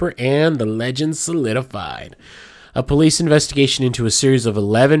on the Ripper, and the legend solidified. A police investigation into a series of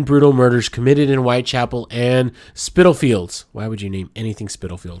 11 brutal murders committed in Whitechapel and Spitalfields. Why would you name anything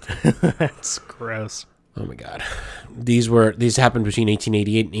Spitalfield? That's gross. Oh my God. These happened between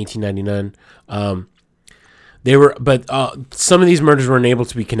 1888 and 1899. Some of these murders were unable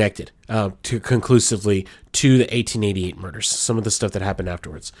to be connected conclusively to the 1888 murders, some of the stuff that happened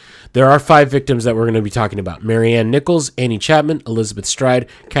afterwards. There are 5 victims that we're going to be talking about: Marianne Nichols, Annie Chapman, Elizabeth Stride,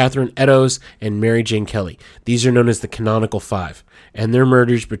 Catherine Eddowes, and Mary Jane Kelly. These are known as the Canonical 5, and their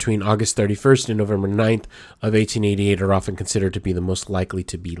murders between August 31st and November 9th of 1888 are often considered to be the most likely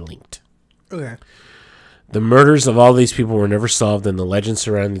to be linked. Okay. The murders of all these people were never solved, and the legends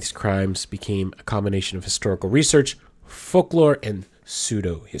surrounding these crimes became a combination of historical research, folklore, and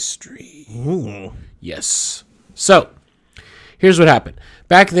pseudo-history. Ooh. Yes. So, here's what happened.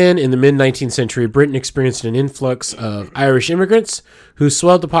 Back then, in the mid-19th century, Britain experienced an influx of Irish immigrants who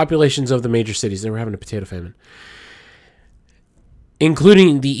swelled the populations of the major cities. They were having a potato famine,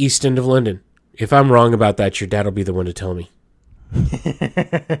 including the East End of London. If I'm wrong about that, your dad will be the one to tell me.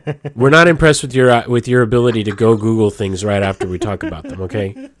 We're not impressed with your ability to go Google things right after we talk about them,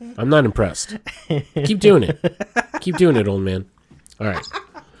 okay? I'm not impressed. Keep doing it. Keep doing it, old man. All right.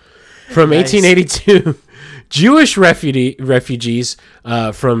 From 1882, Jewish refugees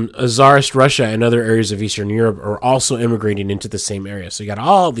from Tsarist Russia and other areas of Eastern Europe are also immigrating into the same area. So you got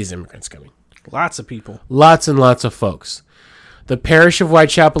all these immigrants coming. Lots of people. Lots and lots of folks. The parish of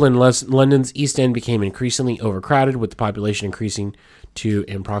Whitechapel in London's East End became increasingly overcrowded, with the population increasing to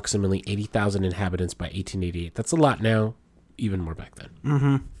approximately 80,000 inhabitants by 1888. That's a lot now, even more back then.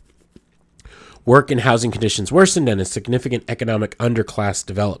 Mm-hmm. Work and housing conditions worsened, and a significant economic underclass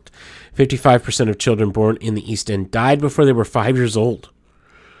developed. 55% of children born in the East End died before they were 5 years old.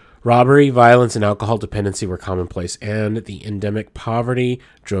 Robbery, violence, and alcohol dependency were commonplace, and the endemic poverty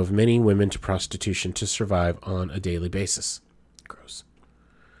drove many women to prostitution to survive on a daily basis. Gross.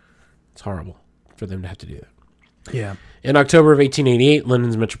 It's horrible for them to have to do that. Yeah. In October of 1888,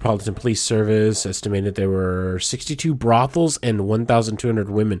 London's Metropolitan Police Service estimated there were 62 brothels and 1,200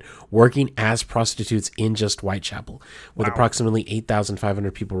 women working as prostitutes in just Whitechapel, with approximately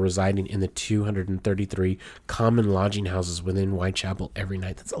 8,500 people residing in the 233 common lodging houses within Whitechapel every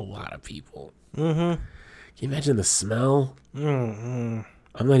night. That's a lot of people. Mm-hmm. Can you imagine the smell? Mm-hmm.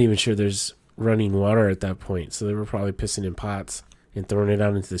 I'm not even sure there's running water at that point, so they were probably pissing in pots and throwing it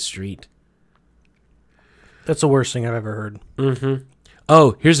out into the street. That's the worst thing I've ever heard. Mm-hmm.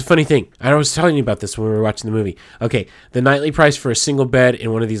 Oh, here's a funny thing. I was telling you about this when we were watching the movie. Okay, the nightly price for a single bed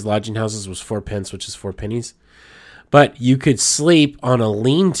in one of these lodging houses was 4 pence, which is 4 pennies. But you could sleep on a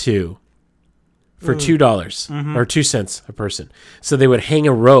lean-to for $2 or 2 cents a person. So they would hang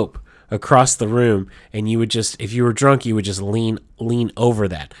a rope across the room, and you would just, if you were drunk, you would just lean over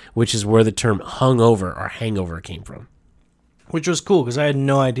that, which is where the term hungover or hangover came from. Which was cool, because I had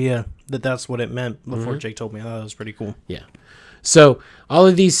no idea that that's what it meant before Jake told me. I thought that was pretty cool. Yeah. So all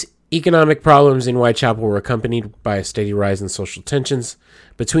of these economic problems in Whitechapel were accompanied by a steady rise in social tensions.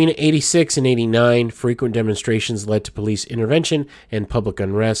 Between 86 and 89, frequent demonstrations led to police intervention and public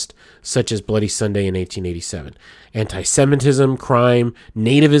unrest, such as Bloody Sunday in 1887. Anti-Semitism, crime,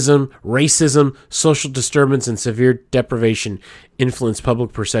 nativism, racism, social disturbance, and severe deprivation influenced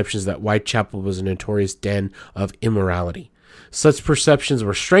public perceptions that Whitechapel was a notorious den of immorality. Such perceptions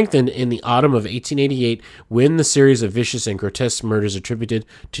were strengthened in the autumn of 1888 when the series of vicious and grotesque murders attributed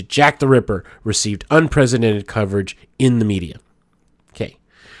to Jack the Ripper received unprecedented coverage in the media. Okay.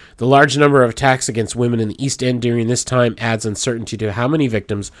 The large number of attacks against women in the East End during this time adds uncertainty to how many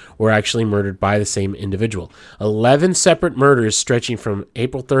victims were actually murdered by the same individual. 11 separate murders stretching from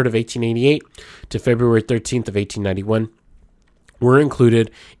April 3rd of 1888 to February 13th of 1891 were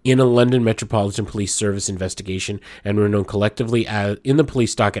included in a London Metropolitan Police Service investigation and were known collectively in the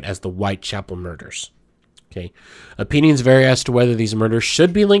police docket as the Whitechapel murders. Okay. Opinions vary as to whether these murders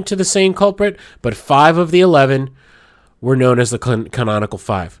should be linked to the same culprit, but 5 of the 11 were known as the canonical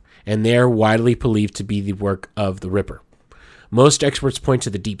 5, and they are widely believed to be the work of the Ripper. Most experts point to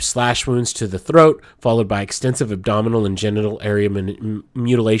the deep slash wounds to the throat, followed by extensive abdominal and genital area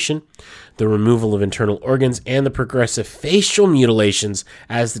mutilation, the removal of internal organs, and the progressive facial mutilations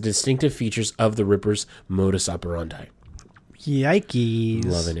as the distinctive features of the Ripper's modus operandi. Yikes.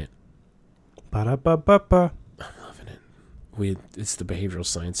 I'm loving it. Ba-da-ba-ba-ba. I'm loving it. It's the behavioral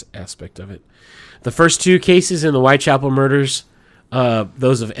science aspect of it. The first 2 cases in the Whitechapel murders,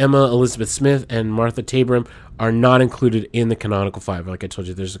 those of Emma Elizabeth Smith and Martha Tabram, are not included in the canonical 5. Like I told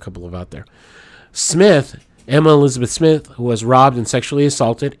you, there's a couple of out there. Emma Elizabeth Smith, was robbed and sexually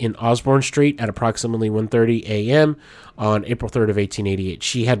assaulted in Osborne Street at approximately 1:30 a.m. on April 3rd of 1888.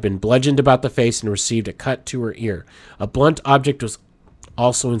 She had been bludgeoned about the face and received a cut to her ear. A blunt object was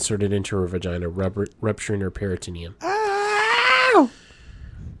also inserted into her vagina, rupturing her peritoneum. Ow!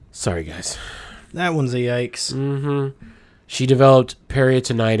 Sorry, guys. That one's a yikes. Mm-hmm. She developed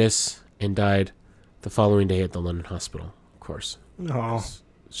peritonitis and died the following day at the London hospital, of course. Oh.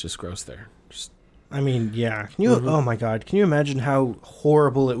 It's just gross there. I mean, yeah. Can you? Oh, my God. Can you imagine how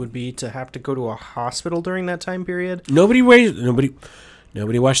horrible it would be to have to go to a hospital during that time period? Nobody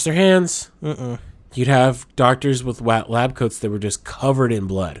washed their hands. Mm-mm. You'd have doctors with lab coats that were just covered in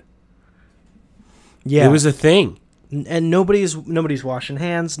blood. Yeah. It was a thing. And nobody's washing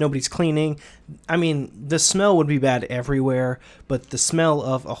hands, nobody's cleaning. I mean, the smell would be bad everywhere, but the smell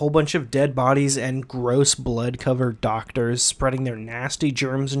of a whole bunch of dead bodies and gross blood-covered doctors spreading their nasty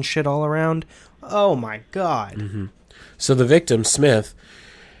germs and shit all around. Oh my God. Mm-hmm. So the victim, Smith,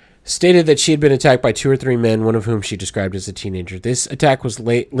 stated that she had been attacked by 2 or 3 men, one of whom she described as a teenager. This attack was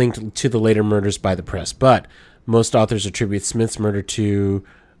linked to the later murders by the press, but most authors attribute Smith's murder to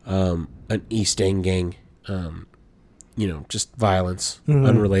an East End gang just violence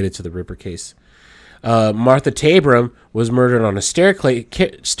unrelated to the Ripper case. Martha Tabram was murdered on a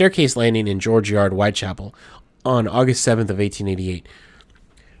staircase landing in George Yard, Whitechapel, on August 7th of 1888.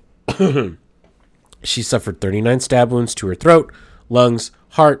 She suffered 39 stab wounds to her throat, lungs,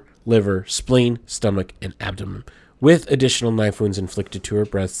 heart, liver, spleen, stomach, and abdomen, with additional knife wounds inflicted to her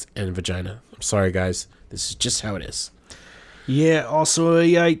breasts and vagina. I'm sorry, guys. This is just how it is. Yeah, also a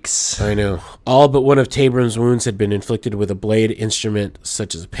yikes. I know. All but one of Tabram's wounds had been inflicted with a blade instrument,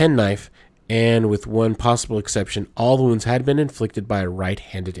 such as a penknife, and with one possible exception, all the wounds had been inflicted by a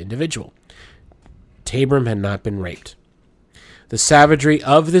right-handed individual. Tabram had not been raped. The savagery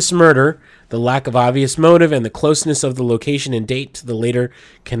of this murder, the lack of obvious motive, and the closeness of the location and date to the later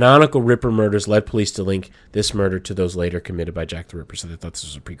canonical Ripper murders led police to link this murder to those later committed by Jack the Ripper, so they thought this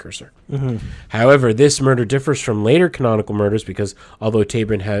was a precursor. However, this murder differs from later canonical murders because although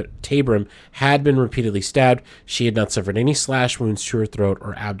Tabram had been repeatedly stabbed, she had not suffered any slash wounds to her throat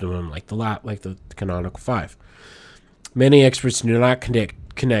or abdomen like the canonical 5. Many experts do not connect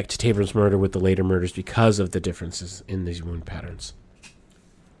Tabram's murder with the later murders because of the differences in these wound patterns.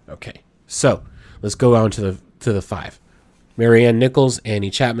 Okay, so let's go on to the 5. Mary Ann Nichols, Annie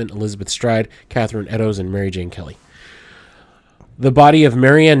Chapman, Elizabeth Stride, Catherine Eddowes, and Mary Jane Kelly. The body of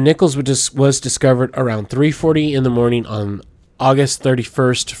Mary Ann Nichols was discovered around 3:40 in the morning on August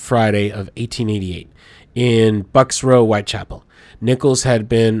 31st, Friday of 1888, in Bucks Row, Whitechapel. Nichols had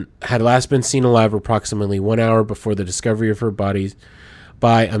last been seen alive approximately 1 hour before the discovery of her body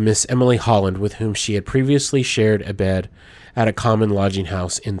by a Miss Emily Holland, with whom she had previously shared a bed at a common lodging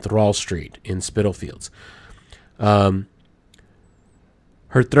house in Thrall Street in Spitalfields. Her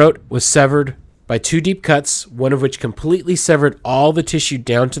throat was severed by 2 deep cuts, one of which completely severed all the tissue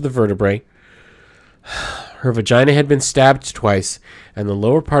down to the vertebrae. Her vagina had been stabbed twice, and the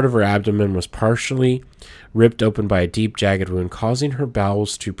lower part of her abdomen was partially ripped open by a deep, jagged wound, causing her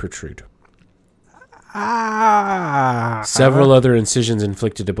bowels to protrude. Several other incisions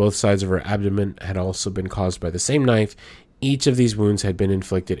inflicted to both sides of her abdomen had also been caused by the same knife. Each of these wounds had been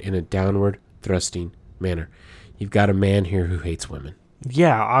inflicted in a downward thrusting manner. You've got a man here who hates women.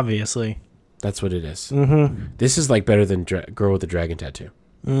 Yeah, obviously. That's what it is. This is like better than Girl with the Dragon Tattoo.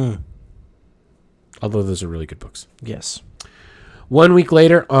 Although those are really good books. Yes. 1 week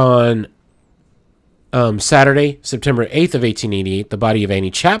later, on Saturday, September 8th of 1888, the body of Annie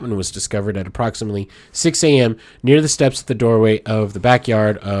Chapman was discovered at approximately 6 a.m. near the steps at the doorway of the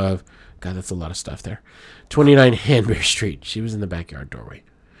backyard of... God, that's a lot of stuff there. 29 Hanbury Street. She was in the backyard doorway.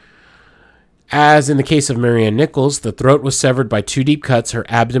 As in the case of Mary Ann Nichols, the throat was severed by 2 deep cuts. Her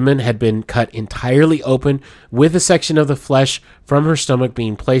abdomen had been cut entirely open, with a section of the flesh from her stomach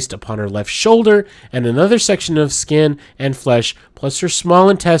being placed upon her left shoulder, and another section of skin and flesh, plus her small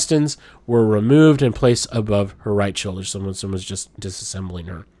intestines, were removed and placed above her right shoulder. Someone's just disassembling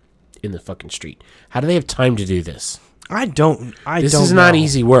her in the fucking street. How do they have time to do this? This is not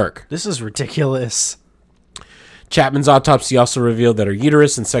easy work. This is ridiculous. Chapman's autopsy also revealed that her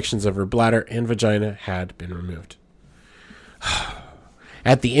uterus and sections of her bladder and vagina had been removed.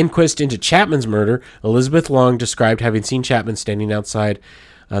 At the inquest into Chapman's murder, Elizabeth Long described having seen Chapman standing outside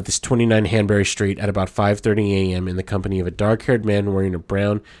this 29 Hanbury Street at about 5:30 a.m. in the company of a dark-haired man wearing a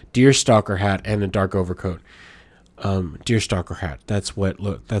brown deerstalker hat and a dark overcoat. Deerstalker hat. That's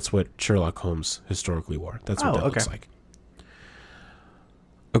what Sherlock Holmes historically wore. That's what that looks like.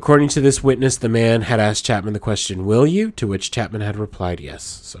 According to this witness, the man had asked Chapman the question, "Will you?" To which Chapman had replied, "Yes."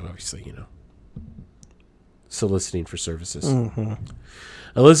 So obviously, soliciting for services.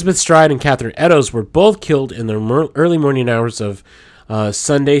 Elizabeth Stride and Catherine Eddowes were both killed in the early morning hours of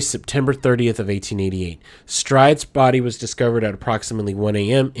Sunday, September 30th of 1888. Stride's body was discovered at approximately 1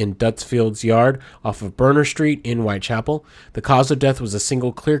 a.m. in Dutsfield's yard off of Burner Street in Whitechapel. The cause of death was a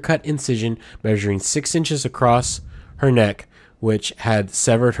single clear-cut incision measuring 6 inches across her neck, which had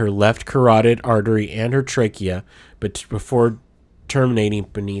severed her left carotid artery and her trachea, but before terminating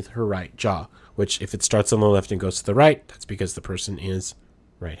beneath her right jaw, which if it starts on the left and goes to the right, that's because the person is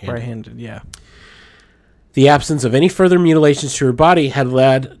right-handed. Right-handed, yeah. The absence of any further mutilations to her body had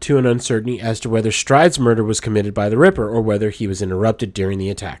led to an uncertainty as to whether Stride's murder was committed by the Ripper or whether he was interrupted during the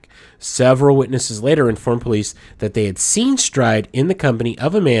attack. Several witnesses later informed police that they had seen Stride in the company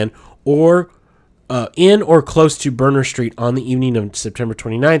of a man in or close to Burner Street on the evening of September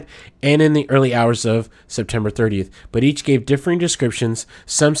 29th and in the early hours of September 30th, but each gave differing descriptions.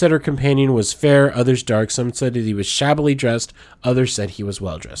 Some said her companion was fair, others dark. Some said that he was shabbily dressed, others said he was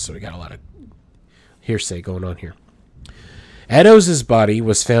well dressed. So we got a lot of hearsay going on here. Eddowes' body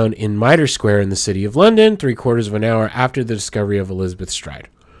was found in Mitre Square in the city of London, 3/4 of an hour after the discovery of Elizabeth Stride.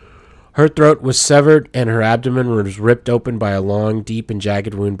 Her throat was severed and her abdomen was ripped open by a long, deep, and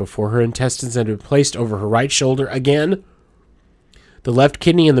jagged wound before her intestines had been placed over her right shoulder again. The left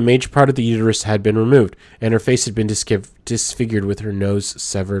kidney and the major part of the uterus had been removed, and her face had been disfigured with her nose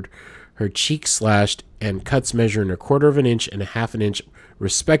severed, her cheeks slashed, and cuts measuring 1/4 of an inch and 1/2 an inch,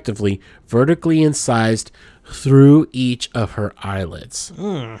 respectively, vertically incised through each of her eyelids.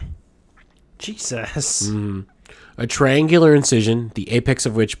 Jesus. A triangular incision, the apex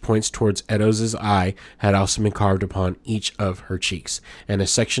of which points towards Eddowes' eye, had also been carved upon each of her cheeks, and a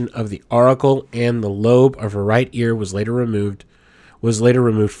section of the auricle and the lobe of her right ear was later removed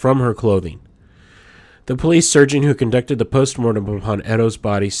from her clothing. The police surgeon who conducted the postmortem upon Eddowes'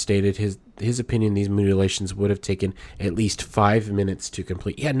 body stated his opinion these mutilations would have taken at least 5 minutes to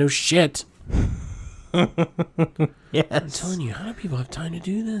complete. Yeah, no shit. Yes. I'm telling you, how do people have time to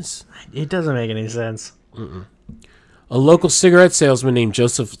do this? It doesn't make any sense. A local cigarette salesman named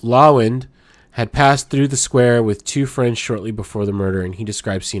Joseph Lawand had passed through the square with 2 friends shortly before the murder, and he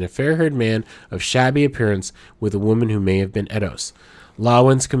described seeing a fair-haired man of shabby appearance with a woman who may have been Eddowes.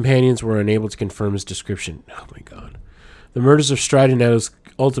 Lawand's companions were unable to confirm his description. Oh my god. The murders of Stride and Eddowes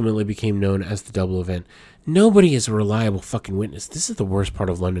ultimately became known as the double event. Nobody is a reliable fucking witness. This is the worst part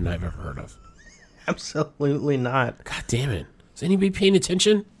of London I've ever heard of. Absolutely not. God damn it. Is anybody paying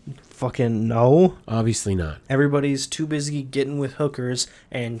attention? Fucking no. Obviously not. Everybody's too busy getting with hookers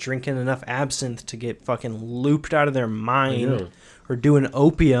and drinking enough absinthe to get fucking looped out of their mind. Or doing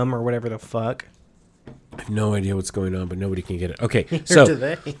opium or whatever the fuck. I have no idea what's going on, but nobody can get it. Okay, so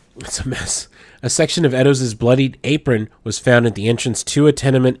it's a mess. A section of Eddowes' bloodied apron was found at the entrance to a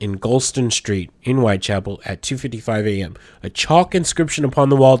tenement in Golston Street in Whitechapel at 2:55 a.m. A chalk inscription upon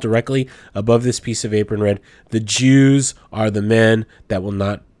the wall directly above this piece of apron read, "The Jews are the men that will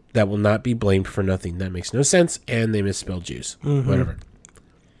not be blamed for nothing." That makes no sense, and they misspelled Jews. Whatever.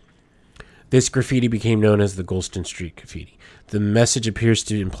 This graffiti became known as the Golston Street graffiti. The message appears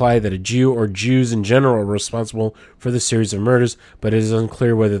to imply that a Jew or Jews in general are responsible for the series of murders, but it is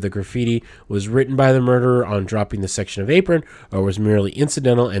unclear whether the graffiti was written by the murderer on dropping the section of apron or was merely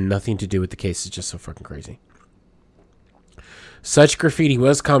incidental and nothing to do with the case. It's just so fucking crazy. Such graffiti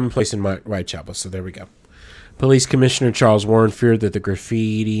was commonplace in Whitechapel, so there we go. Police Commissioner Charles Warren feared that the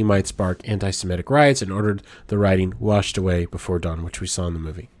graffiti might spark anti-Semitic riots and ordered the writing washed away before dawn, which we saw in the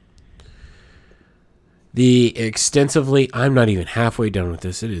movie. I'm not even halfway done with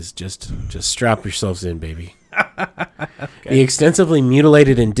this. It is just strap yourselves in, baby. Okay. The extensively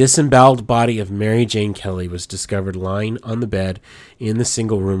mutilated and disemboweled body of Mary Jane Kelly was discovered lying on the bed in the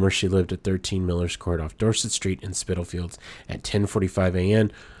single room where she lived at 13 Miller's Court off Dorset Street in Spitalfields at 10:45 a.m.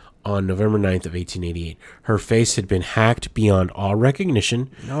 on November 9th of 1888. Her face had been hacked beyond all recognition,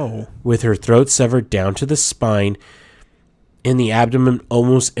 with her throat severed down to the spine, and the abdomen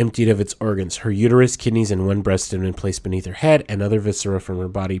almost emptied of its organs. Her uterus, kidneys, and one breast had been placed beneath her head, and other viscera from her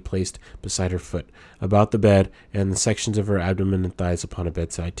body placed beside her foot, about the bed, and the sections of her abdomen and thighs upon a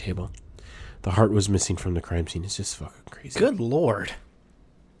bedside table. The heart was missing from the crime scene. It's just fucking crazy. Good Lord.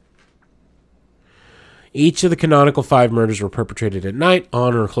 Each of the canonical 5 murders were perpetrated at night,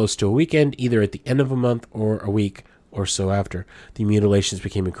 on or close to a weekend, either at the end of a month or a week or so after. The mutilations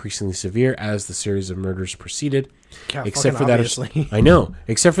became increasingly severe as the series of murders proceeded. God, except for obviously.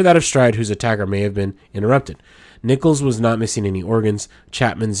 Except for that of Stride, whose attacker may have been interrupted. Nichols was not missing any organs.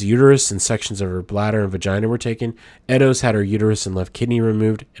 Chapman's uterus and sections of her bladder and vagina were taken. Eddowes had her uterus and left kidney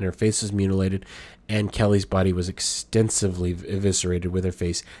removed, and her face was mutilated. And Kelly's body was extensively eviscerated, with her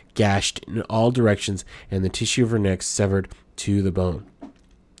face gashed in all directions and the tissue of her neck severed to the bone.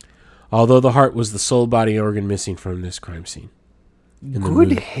 Although the heart was the sole body organ missing from this crime scene.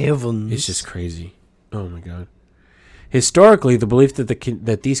 Good heavens. It's just crazy. Oh my god. Historically, the belief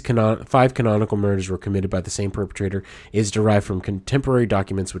that these 5 canonical murders were committed by the same perpetrator is derived from contemporary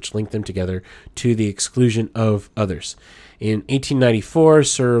documents which link them together to the exclusion of others. In 1894,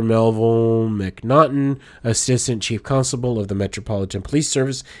 Sir Melville Macnaghten, Assistant Chief Constable of the Metropolitan Police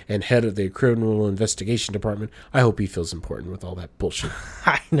Service and head of the Criminal Investigation Department, I hope he feels important with all that bullshit.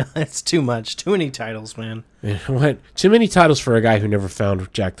 I know, it's too much. Too many titles, man. What? Too many titles for a guy who never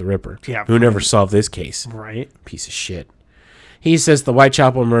found Jack the Ripper. Yeah. Who never solved this case. Right. Piece of shit. He says the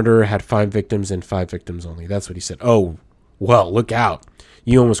Whitechapel murderer had 5 victims and 5 victims only. That's what he said. Oh, well, look out.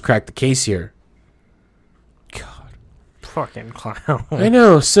 You almost cracked the case here. God. Fucking clown. I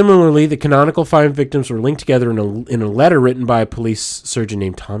know. Similarly, the canonical 5 victims were linked together in a letter written by a police surgeon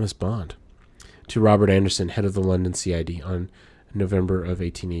named Thomas Bond to Robert Anderson, head of the London CID, on November of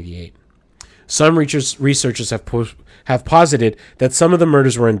 1888. Some researchers have posited that some of the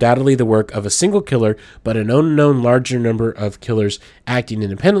murders were undoubtedly the work of a single killer, but an unknown larger number of killers acting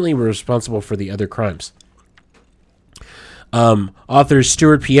independently were responsible for the other crimes. Authors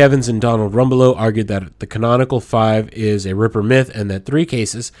Stuart P. Evans and Donald Rumbelow argued that the canonical 5 is a Ripper myth and that 3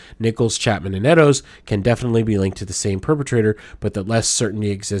 cases, Nichols, Chapman, and Eddowes, can definitely be linked to the same perpetrator, but that less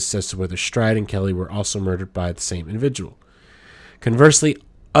certainty exists as to whether Stride and Kelly were also murdered by the same individual. Conversely,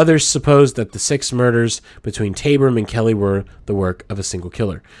 others suppose that the 6 murders between Tabram and Kelly were the work of a single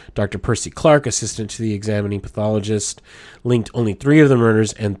killer. Dr. Percy Clark, assistant to the examining pathologist, linked only 3 of the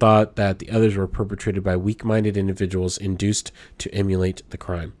murders and thought that the others were perpetrated by weak-minded individuals induced to emulate the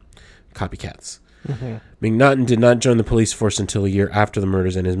crime. Copycats. Mm-hmm. McNaughton did not join the police force until a year after the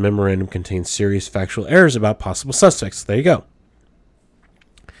murders, and his memorandum contains serious factual errors about possible suspects. There you go.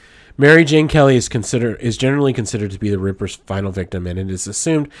 Mary Jane Kelly is generally considered to be the Ripper's final victim, and it is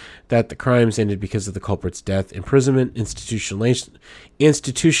assumed that the crimes ended because of the culprit's death, imprisonment,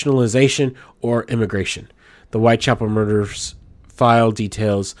 institutionalization, or immigration. The Whitechapel murders file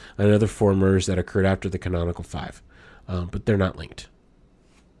details another 4 murders that occurred after the canonical 5, but they're not linked.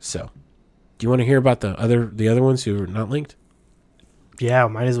 So, do you want to hear about the other ones who are not linked? Yeah,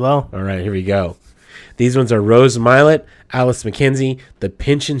 might as well. All right, here we go. These ones are Rose Milett, Alice McKenzie, the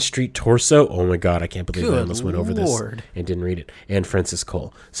Pinchin Street Torso. Oh my God, I can't believe I almost went over this and didn't read it. And Francis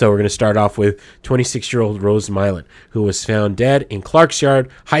Cole. So we're going to start off with 26-year-old Rose Milett, who was found dead in Clark's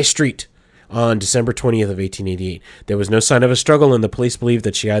Yard, High Street, on December 20th of 1888. There was no sign of a struggle, and the police believed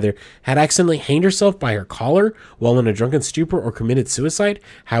that she either had accidentally hanged herself by her collar while in a drunken stupor or committed suicide.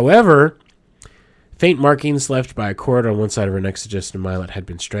 However, faint markings left by a cord on one side of her neck suggested Milett had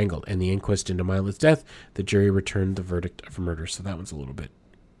been strangled. And the inquest into Milett's death, the jury returned the verdict of murder. So that one's a little bit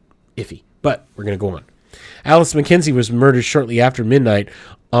iffy. But we're going to go on. Alice McKenzie was murdered shortly after midnight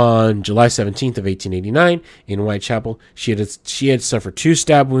on July 17th of 1889 in Whitechapel. She had suffered 2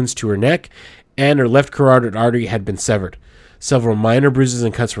 stab wounds to her neck, and her left carotid artery had been severed. Several minor bruises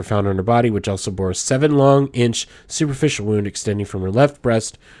and cuts were found on her body, which also bore a 7-long-inch superficial wound extending from her left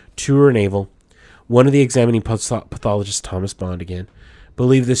breast to her navel. One of the examining pathologists, Thomas Bond again,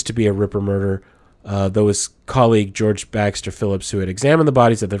 believed this to be a Ripper murder, though his colleague George Baxter Phillips, who had examined the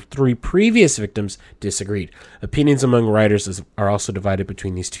bodies of the 3 previous victims, disagreed. Opinions among writers are also divided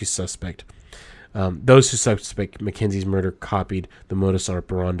between these 2 suspects. Those who suspect Mackenzie's murder copied the modus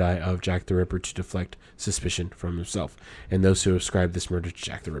operandi of Jack the Ripper to deflect suspicion from himself, and those who ascribe this murder to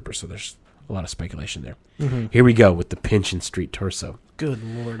Jack the Ripper. So there's a lot of speculation there. Mm-hmm. Here we go with the Pinchin Street Torso. Good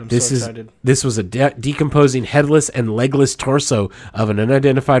Lord, I'm so excited. This was a decomposing headless and legless torso of an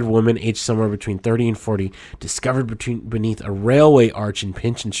unidentified woman aged somewhere between 30 and 40, discovered beneath a railway arch in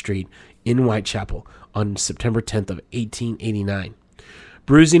Pinchin Street in Whitechapel on September 10th of 1889.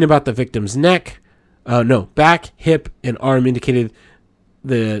 Bruising about the victim's back, hip, and arm indicated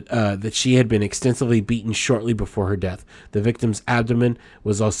that she had been extensively beaten shortly before her death. The victim's abdomen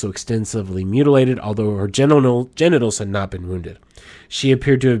was also extensively mutilated, although her genitals had not been wounded. She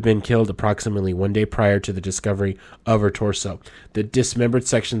appeared to have been killed approximately 1 day prior to the discovery of her torso. The dismembered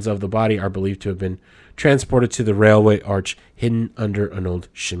sections of the body are believed to have been transported to the railway arch, hidden under an old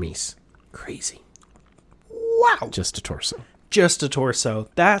chemise. Crazy. Wow. Just a torso. Just a torso.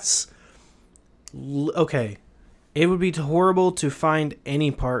 That's... okay. It would be horrible to find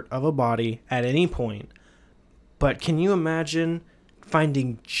any part of a body at any point, but can you imagine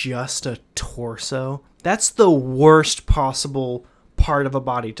finding just a torso? That's the worst possible part of a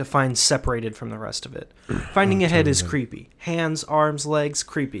body to find separated from the rest of it. Finding a head is creepy. Hands, arms, legs,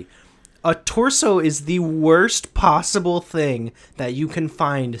 creepy. A torso is the worst possible thing that you can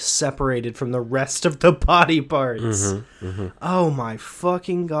find separated from the rest of the body parts. Mm-hmm, mm-hmm. Oh my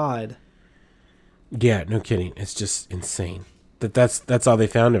fucking God. Yeah, no kidding. It's just insane. That's all they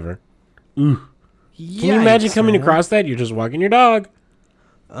found of her. Ooh. Yikes, can you imagine coming across that? You're just walking your dog.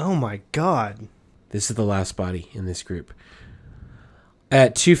 Oh my God. This is the last body in this group.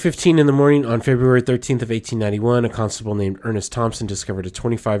 At 2:15 in the morning on February 13th of 1891, a constable named Ernest Thompson discovered a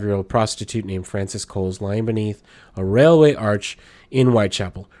 25-year-old prostitute named Frances Coles lying beneath a railway arch in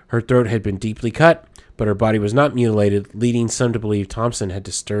Whitechapel. Her throat had been deeply cut, but her body was not mutilated, leading some to believe Thompson had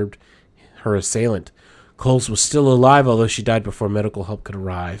disturbed her assailant. Coles was still alive, although she died before medical help could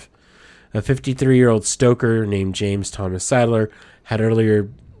arrive. A 53-year-old stoker named James Thomas Sadler had earlier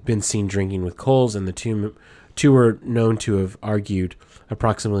been seen drinking with Coles, and the two were known to have argued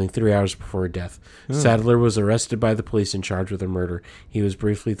approximately 3 hours before her death. Sadler was arrested by the police and charged with a murder. He was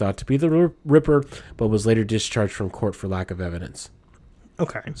briefly thought to be the Ripper, but was later discharged from court for lack of evidence.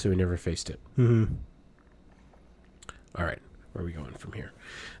 Okay. So he never faced it. Mm-hmm. All right. Where are we going from here?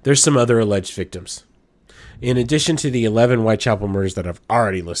 There's some other alleged victims. In addition to the 11 Whitechapel murders that I've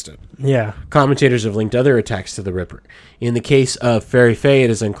already listed, commentators have linked other attacks to the Ripper. In the case of Fairy Faye,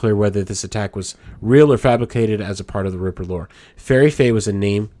 it is unclear whether this attack was real or fabricated as a part of the Ripper lore. Fairy Faye was the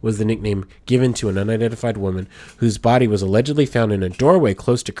nickname given to an unidentified woman whose body was allegedly found in a doorway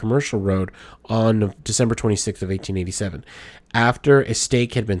close to Commercial Road on December 26th of 1887, after a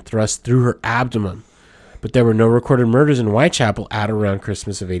stake had been thrust through her abdomen. But there were no recorded murders in Whitechapel at around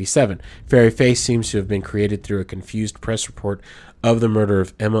Christmas of 87. Fairy Faye seems to have been created through a confused press report of the murder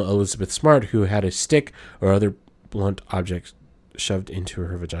of Emma Elizabeth Smart, who had a stick or other blunt object shoved into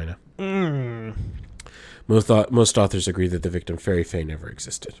her vagina. Most authors agree that the victim, Fairy Faye, never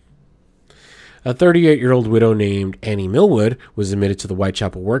existed. A 38-year-old widow named Annie Millwood was admitted to the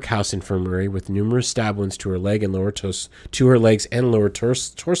Whitechapel Workhouse Infirmary with numerous stab wounds to her legs and lower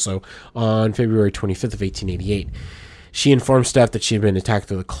torso on February 25th of 1888. She informed staff that she had been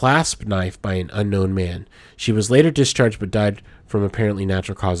attacked with a clasp knife by an unknown man. She was later discharged but died from apparently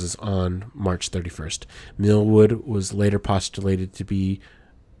natural causes on March 31st. Millwood was later postulated to be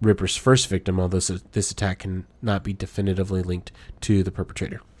Ripper's first victim, although this attack cannot be definitively linked to the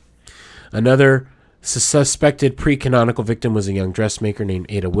perpetrator. Another suspected pre-canonical victim was a young dressmaker named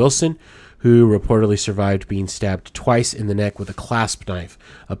Ada Wilson, who reportedly survived being stabbed twice in the neck with a clasp knife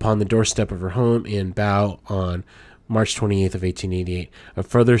upon the doorstep of her home in Bow on March 28th of 1888. A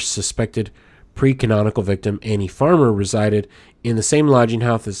further suspected pre-canonical victim, Annie Farmer, resided in the same lodging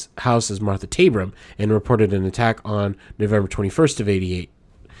house as Martha Tabram and reported an attack on November 21st of 88.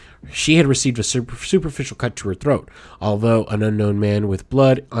 She had received a superficial cut to her throat, although an unknown man with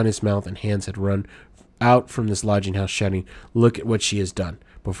blood on his mouth and hands had run out from this lodging house shouting, "Look at what she has done,"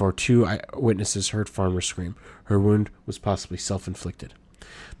 before two eyewitnesses heard Farmer scream. Her wound was possibly self-inflicted.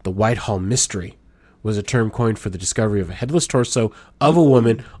 The Whitehall Mystery was a term coined for the discovery of a headless torso of a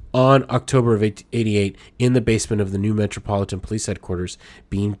woman on October of 88 in the basement of the new Metropolitan Police Headquarters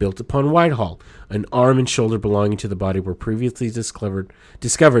being built upon Whitehall. An arm and shoulder belonging to the body were previously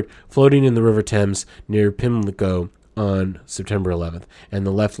discovered floating in the River Thames near Pimlico on September 11th, and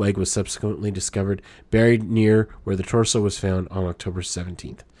the left leg was subsequently discovered buried near where the torso was found on October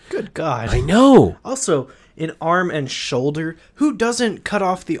 17th. Good God. I know. Also, an arm and shoulder. Who doesn't cut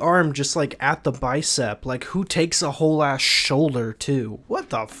off the arm just like at the bicep? Like, who takes a whole ass shoulder too? What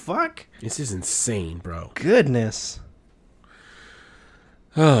the fuck? This is insane, bro. Goodness.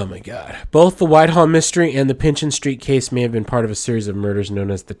 Oh my God. Both the Whitehall Mystery and the Pinchin Street case may have been part of a series of murders known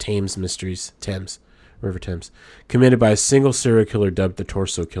as the Thames Mysteries. River Thames, committed by a single serial killer dubbed the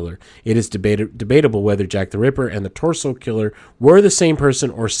Torso Killer. It is debatable whether Jack the Ripper and the Torso Killer were the same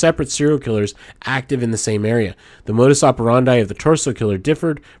person or separate serial killers active in the same area. The modus operandi of the Torso Killer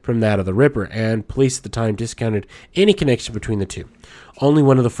differed from that of the Ripper, and police at the time discounted any connection between the two. Only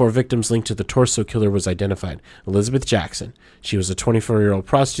one of the four victims linked to the Torso Killer was identified, Elizabeth Jackson. She was a 24-year-old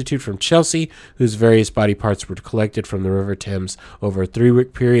prostitute from Chelsea whose various body parts were collected from the River Thames over a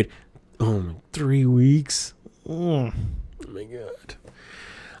 3-week period. Oh, 3 weeks? Oh my God.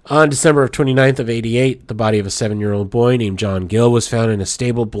 On December of 29th of 88, the body of a 7-year-old boy named John Gill was found in a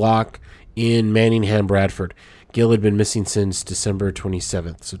stable block in Manningham, Bradford. Gill had been missing since December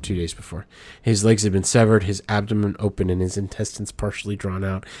 27th, so 2 days before. His legs had been severed, his abdomen open, and his intestines partially drawn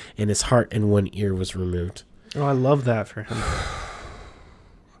out, and his heart and one ear was removed. Oh, I love that for him.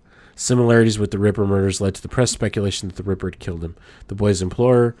 Similarities with the Ripper murders led to the press speculation that the Ripper had killed him. The boy's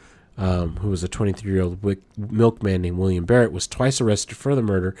employer, who was a 23-year-old milkman named William Barrett, was twice arrested for the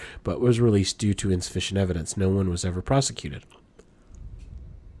murder, but was released due to insufficient evidence. No one was ever prosecuted.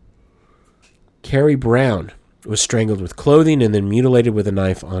 Carrie Brown was strangled with clothing and then mutilated with a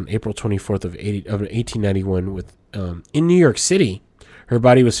knife on April 24th of 1891 in New York City. Her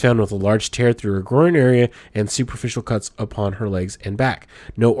body was found with a large tear through her groin area and superficial cuts upon her legs and back.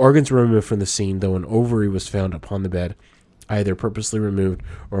 No organs were removed from the scene, though an ovary was found upon the bed, either purposely removed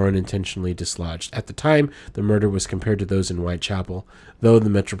or unintentionally dislodged. At the time, the murder was compared to those in Whitechapel, though the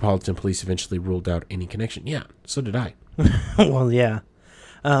Metropolitan Police eventually ruled out any connection. Yeah, so did I. Well, yeah.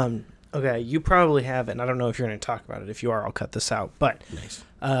 Okay, you probably have, and I don't know if you're going to talk about it. If you are, I'll cut this out. But nice.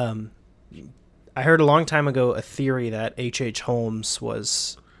 I heard a long time ago a theory that H.H. Holmes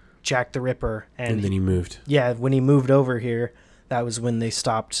was Jack the Ripper. And then he moved. Yeah, when he moved over here, that was when the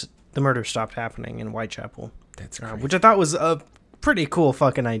murder stopped happening in Whitechapel. That's crazy. Which I thought was a pretty cool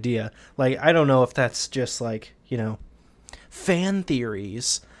fucking idea. Like, I don't know if that's just like, fan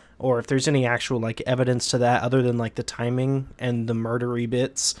theories, or if there's any actual like evidence to that other than like the timing and the murdery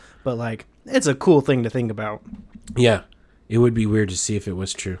bits. But like, it's a cool thing to think about. Yeah, it would be weird to see if it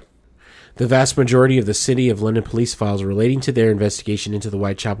was true. The vast majority of the City of London police files relating to their investigation into the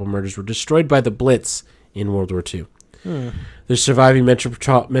Whitechapel murders were destroyed by the Blitz in World War II. The surviving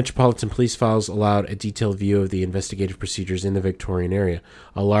Metropolitan Police files allowed a detailed view of the investigative procedures in the Victorian area.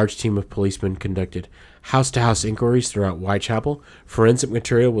 A large team of policemen conducted house-to-house inquiries throughout Whitechapel. Forensic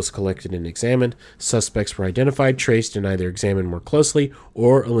material was collected and examined. Suspects were identified, traced, and either examined more closely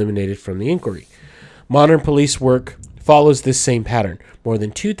or eliminated from the inquiry. Modern police work follows this same pattern. More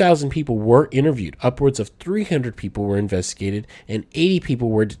than 2,000 people were interviewed. Upwards of 300 people were investigated, and 80 people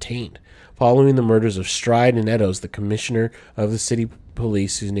were detained. Following the murders of Stride and Eddowes, the commissioner of the city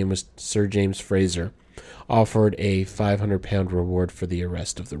police, whose name was Sir James Fraser, offered a £500 reward for the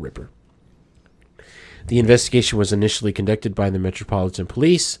arrest of the Ripper. The investigation was initially conducted by the Metropolitan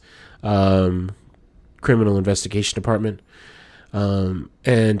Police Criminal Investigation Department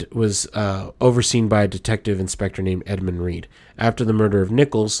and was overseen by a detective inspector named Edmund Reed. After the murder of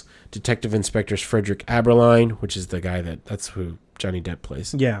Nichols, Detective Inspectors Frederick Aberline, which is the guy that's who Johnny Depp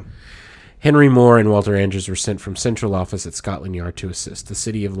plays. Yeah. Henry Moore and Walter Andrews were sent from Central Office at Scotland Yard to assist. The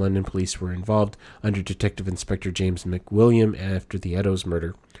City of London police were involved under Detective Inspector James McWilliam after the Eddowes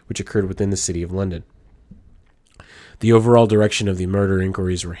murder, which occurred within the City of London. The overall direction of the murder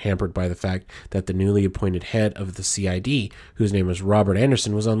inquiries were hampered by the fact that the newly appointed head of the CID, whose name was Robert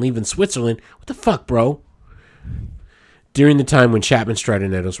Anderson, was on leave in Switzerland. What the fuck, bro? During the time when Chapman, Stride,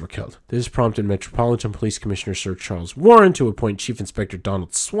 and Eddowes were killed. This prompted Metropolitan Police Commissioner Sir Charles Warren to appoint Chief Inspector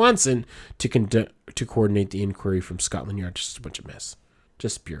Donald Swanson to coordinate the inquiry from Scotland Yard. Just a bunch of mess.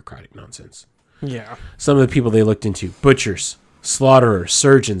 Just bureaucratic nonsense. Yeah. Some of the people they looked into, butchers, slaughterers,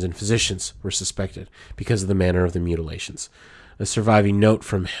 surgeons, and physicians, were suspected because of the manner of the mutilations. A surviving note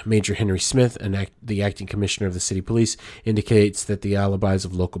from Major Henry Smith, the acting commissioner of the city police, indicates that the alibis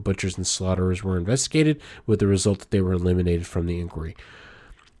of local butchers and slaughterers were investigated, with the result that they were eliminated from the inquiry.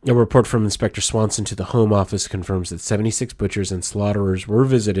 A report from Inspector Swanson to the Home Office confirms that 76 butchers and slaughterers were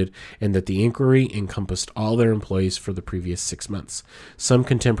visited and that the inquiry encompassed all their employees for the previous 6 months. Some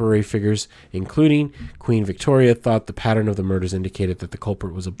contemporary figures, including Queen Victoria, thought the pattern of the murders indicated that the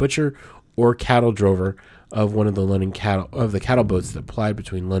culprit was a butcher or cattle drover of one of the cattle boats that plied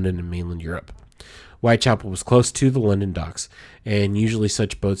between London and mainland Europe. Whitechapel was close to the London docks, and usually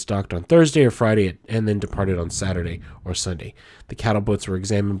such boats docked on Thursday or Friday and then departed on Saturday or Sunday. The cattle boats were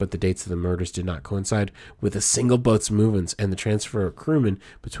examined, but the dates of the murders did not coincide with a single boat's movements, and the transfer of crewmen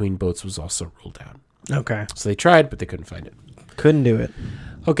between boats was also ruled out. Okay. So they tried, but they couldn't find it. Couldn't do it.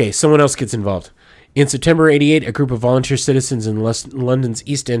 Okay, someone else gets involved. In September 1988, a group of volunteer citizens in London's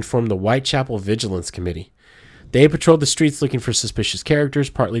East End formed the Whitechapel Vigilance Committee. They patrolled the streets looking for suspicious characters,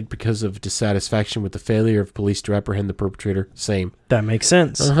 partly because of dissatisfaction with the failure of police to apprehend the perpetrator. Same. That makes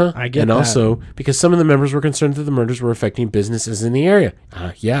sense. I get that. And also because some of the members were concerned that the murders were affecting businesses in the area.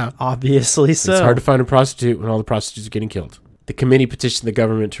 Yeah. Obviously so. It's hard to find a prostitute when all the prostitutes are getting killed. The committee petitioned the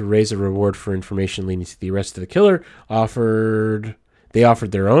government to raise a reward for information leading to the arrest of the killer. They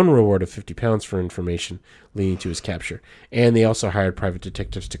offered their own reward of £50 for information leading to his capture. And they also hired private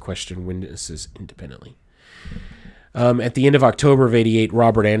detectives to question witnesses independently. At the end of October of 1988,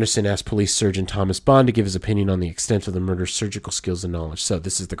 Robert Anderson asked police surgeon Thomas Bond to give his opinion on the extent of the murder's surgical skills and knowledge. So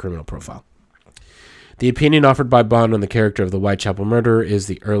this is the criminal profile. The opinion offered by Bond on the character of the Whitechapel murderer is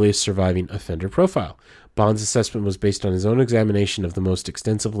the earliest surviving offender profile. Bond's assessment was based on his own examination of the most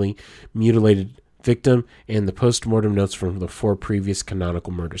extensively mutilated victim and the post-mortem notes from the 4 previous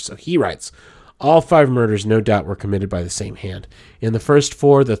canonical murders. So he writes, all 5 murders no doubt were committed by the same hand. In the first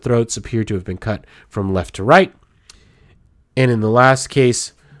 4, the throats appear to have been cut from left to right. And in the last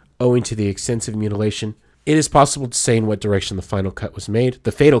case, owing to the extensive mutilation, it is possible to say in what direction the final cut was made,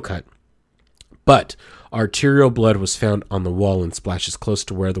 the fatal cut. But arterial blood was found on the wall in splashes close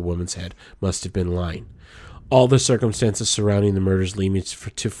to where the woman's head must have been lying. All the circumstances surrounding the murders lead me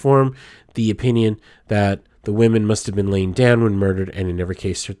to form the opinion that the women must have been laying down when murdered, and in every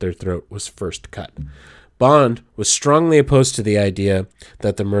case their throat was first cut. Bond was strongly opposed to the idea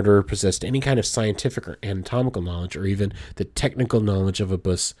that the murderer possessed any kind of scientific or anatomical knowledge or even the technical knowledge of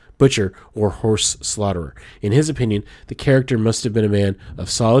a butcher or horse slaughterer. In his opinion, the character must have been a man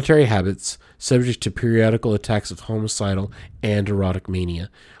of solitary habits, subject to periodical attacks of homicidal and erotic mania,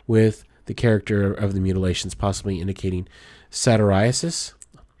 with the character of the mutilations possibly indicating satyriasis.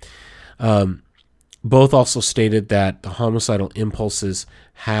 Both also stated that the homicidal impulses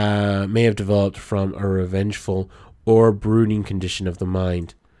may have developed from a revengeful or brooding condition of the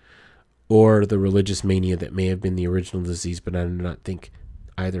mind, or the religious mania that may have been the original disease, but I do not think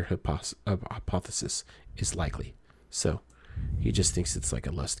either hypothesis is likely. So he just thinks it's like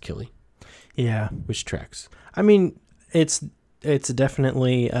a lust killing. Yeah. Which tracks. I mean, it's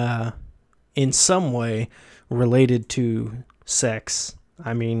definitely in some way related to sex.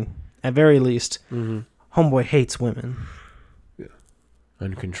 I mean, at very least, homeboy hates women. Yeah.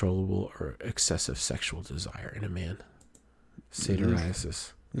 Uncontrollable or excessive sexual desire in a man.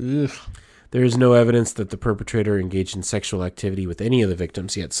 Satyriasis. Ugh. There is no evidence that the perpetrator engaged in sexual activity with any of the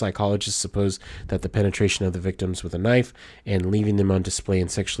victims, yet psychologists suppose that the penetration of the victims with a knife and leaving them on display in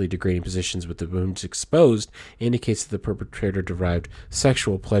sexually degrading positions with the wounds exposed indicates that the perpetrator derived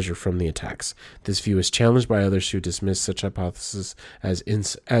sexual pleasure from the attacks. This view is challenged by others who dismiss such hypothesis as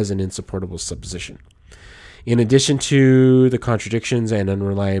an insupportable supposition. In addition to the contradictions and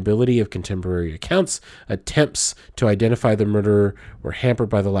unreliability of contemporary accounts, attempts to identify the murderer were hampered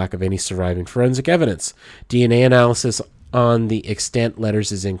by the lack of any surviving forensic evidence. DNA analysis on the extant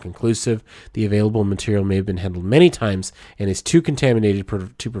letters is inconclusive. The available material may have been handled many times and is too contaminated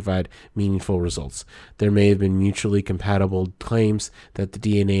to provide meaningful results. There may have been mutually compatible claims that the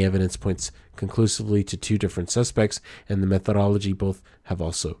DNA evidence points conclusively to two different suspects, and the methodology both have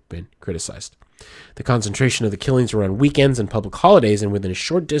also been criticized. The concentration of the killings were on weekends and public holidays and within a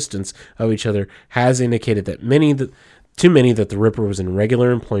short distance of each other has indicated that too many that the Ripper was in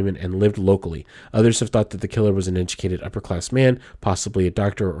regular employment and lived locally. Others have thought that the killer was an educated upper-class man, possibly a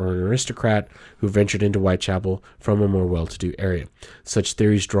doctor or an aristocrat, who ventured into Whitechapel from a more well-to-do area. Such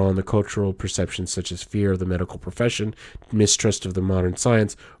theories draw on the cultural perceptions such as fear of the medical profession, mistrust of the modern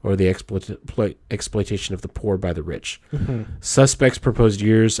science, or the exploitation of the poor by the rich. Suspects proposed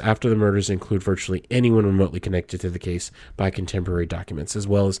years after the murders include virtually anyone remotely connected to the case by contemporary documents, as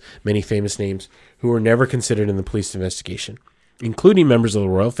well as many famous names who were never considered in the police investigation, including members of the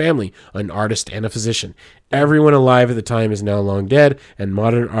royal family, an artist, and a physician. Everyone alive at the time is now long dead, and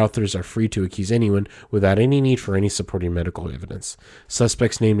modern authors are free to accuse anyone without any need for any supporting medical evidence.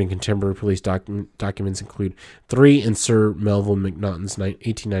 Suspects named in contemporary police documents include 3 in Sir Melville Macnaghten's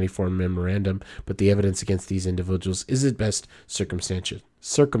 1894 memorandum, but the evidence against these individuals is at best circumstantial.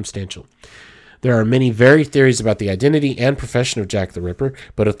 There are many varied theories about the identity and profession of Jack the Ripper,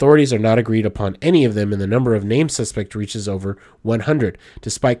 but authorities are not agreed upon any of them, and the number of named suspects reaches over 100.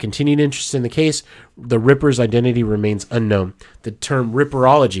 Despite continued interest in the case, the Ripper's identity remains unknown. The term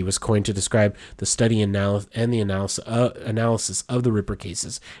Ripperology was coined to describe the study and the analysis of the Ripper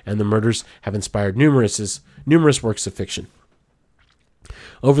cases, and the murders have inspired numerous works of fiction.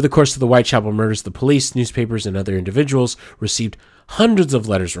 Over the course of the Whitechapel murders, the police, newspapers, and other individuals received hundreds of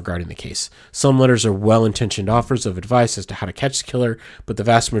letters regarding the case. Some letters are well-intentioned offers of advice as to how to catch the killer, but the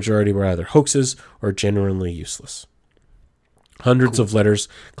vast majority were either hoaxes or genuinely useless. Hundreds of letters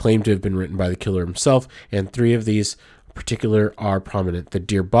claim to have been written by the killer himself, and 3 of these in particular are prominent: the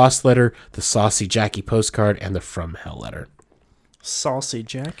Dear Boss letter, the Saucy Jackie postcard, and the From Hell letter. Saucy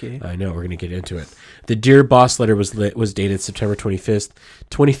Jackie. I know, we're going to get into it. The Dear Boss letter was dated September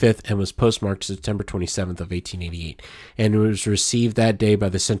 25th and was postmarked September 27th of 1888, and was received that day by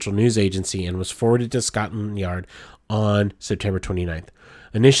the Central News Agency and was forwarded to Scotland Yard on September 29th.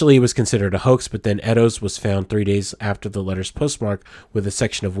 Initially, it was considered a hoax, but then Eddowes was found 3 days after the letter's postmark with a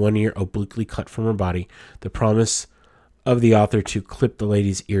section of one ear obliquely cut from her body. The promise of the author to clip the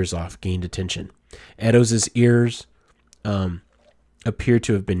lady's ears off gained attention. Eddowes' ears appear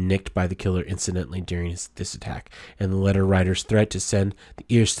to have been nicked by the killer incidentally during this attack, and the letter writer's threat to send the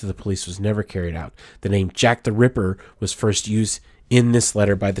ears to the police was never carried out. The name Jack the Ripper was first used in this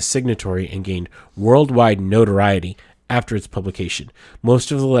letter by the signatory and gained worldwide notoriety after its publication.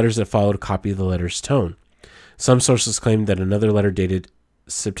 Most of the letters that followed copy the letter's tone. Some sources claim that another letter dated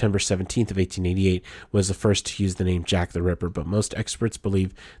September 17th of 1888 was the first to use the name Jack the Ripper, but most experts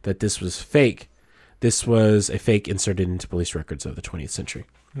believe that this was fake. This was a fake inserted into police records of the 20th century.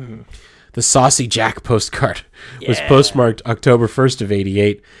 The Saucy Jack postcard was postmarked October 1st of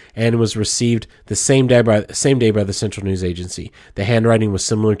 88 and was received the same day by the Central News Agency. The handwriting was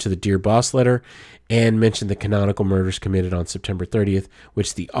similar to the Dear Boss letter and mentioned the canonical murders committed on September 30th,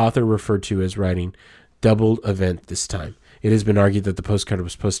 which the author referred to as writing double event this time. It has been argued that the postcard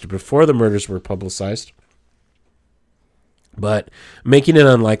was posted before the murders were publicized, but making it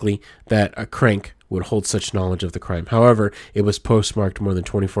unlikely that a crank would hold such knowledge of the crime. However, it was postmarked more than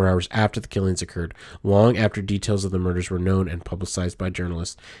 24 hours after the killings occurred, long after details of the murders were known and publicized by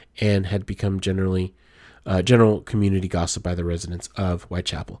journalists, and had become general community gossip by the residents of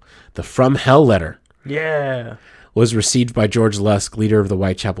Whitechapel. The From Hell letter was received by George Lusk, leader of the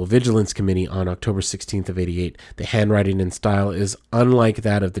Whitechapel Vigilance Committee, on October 16th of 88. The handwriting and style is unlike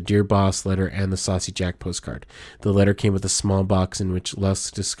that of the Dear Boss letter and the Saucy Jack postcard. The letter came with a small box in which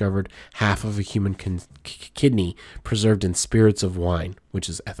Lusk discovered half of a human kidney preserved in spirits of wine, which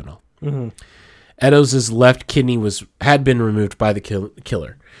is ethanol. Eddowes' left kidney had been removed by the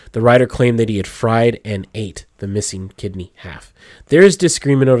killer. The writer claimed that he had fried and ate the missing kidney half. There is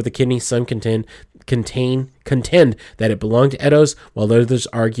disagreement over the kidney. Some contend that it belonged to Eddowes, while others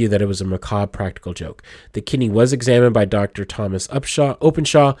argue that it was a macabre practical joke. The kidney was examined by Dr. Thomas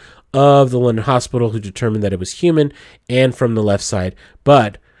Openshaw of the London Hospital, who determined that it was human and from the left side,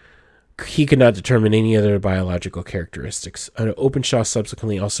 but he could not determine any other biological characteristics. Openshaw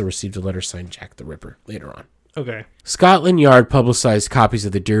subsequently also received a letter signed Jack the Ripper later on. Okay. Scotland Yard publicized copies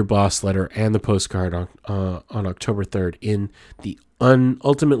of the Dear Boss letter and the postcard on October 3rd in the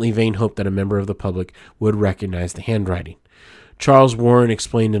ultimately vain hope that a member of the public would recognize the handwriting. Charles Warren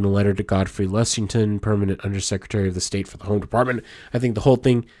explained in a letter to Godfrey Lussington, Permanent Undersecretary of the State for the Home Department, I think the whole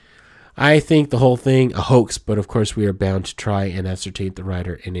thing a hoax, but of course we are bound to try and ascertain the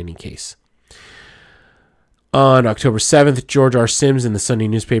writer in any case. On October 7th, George R. Sims in the Sunday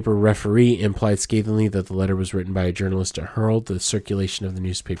newspaper Referee implied scathingly that the letter was written by a journalist to hurl the circulation of the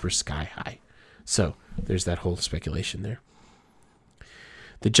newspaper sky high. So there's that whole speculation there.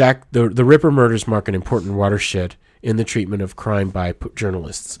 The Ripper murders mark an important watershed in the treatment of crime by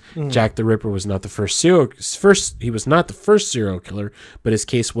journalists. Jack the Ripper was not the first serial killer, but his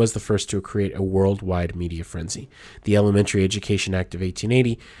case was the first to create a worldwide media frenzy. The Elementary Education Act of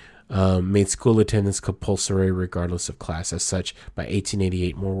 1880 made school attendance compulsory regardless of class. As such, by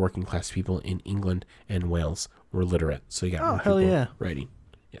 1888, more working class people in England and Wales were literate. So you got more people writing.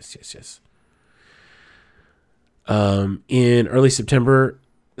 Yes. In early September,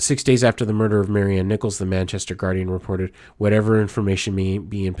 6 days after the murder of Marianne Nichols, the Manchester Guardian reported, whatever information may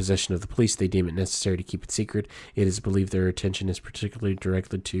be in possession of the police, they deem it necessary to keep it secret. It is believed their attention is particularly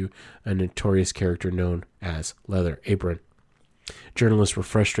directed to a notorious character known as Leather Apron. Journalists were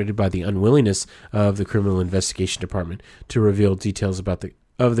frustrated by the unwillingness of the Criminal Investigation Department to reveal details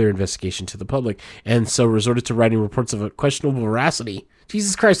of their investigation to the public, and so resorted to writing reports of questionable veracity.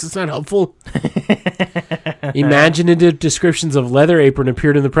 Jesus Christ, that's not helpful. Imaginative descriptions of Leather Apron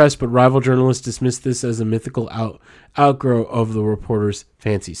appeared in the press, but rival journalists dismissed this as a mythical outgrow of the reporter's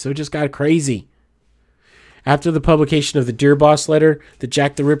fancy. So it just got crazy. After the publication of the Dear Boss letter,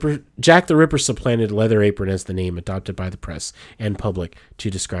 Jack the Ripper supplanted Leather Apron as the name adopted by the press and public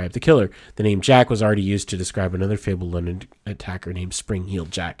to describe the killer. The name Jack was already used to describe another fabled London attacker named Spring-Heeled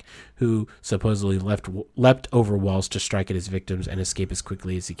Jack, who supposedly leapt over walls to strike at his victims and escape as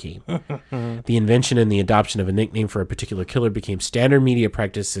quickly as he came. The invention and the adoption of a nickname for a particular killer became standard media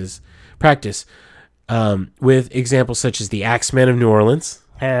practice, with examples such as the Axeman of New Orleans,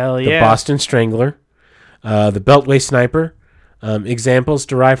 the Boston Strangler, the Beltway Sniper. Examples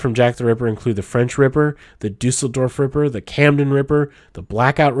derived from Jack the Ripper include the French Ripper, the Dusseldorf Ripper, the Camden Ripper, the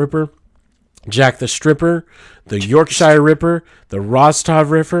Blackout Ripper, Jack the Stripper, the Yorkshire Ripper, the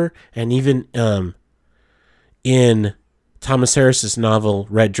Rostov Ripper, and even in Thomas Harris's novel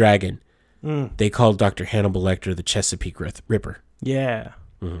Red Dragon, they called Dr. Hannibal Lecter the Chesapeake Ripper. Yeah.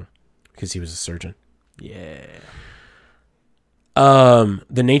 Because he was a surgeon. Yeah.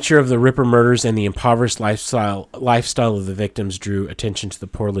 The nature of the Ripper murders and the impoverished lifestyle of the victims drew attention to the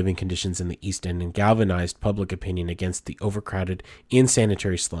poor living conditions in the East End and galvanized public opinion against the overcrowded,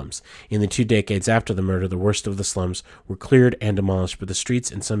 insanitary slums. In the 2 decades after the murder, the worst of the slums were cleared and demolished, but the streets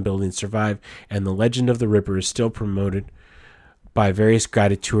and some buildings survive, and the legend of the Ripper is still promoted by various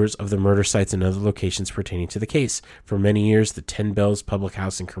guided tours of the murder sites and other locations pertaining to the case. For many years, the 10 Bells Public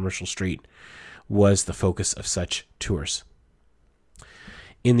House in Commercial Street was the focus of such tours.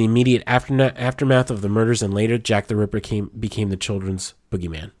 In the immediate aftermath of the murders and later, Jack the Ripper became the children's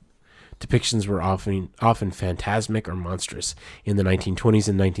boogeyman. Depictions were often phantasmic or monstrous. In the 1920s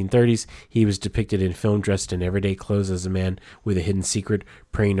and 1930s, he was depicted in film dressed in everyday clothes as a man with a hidden secret,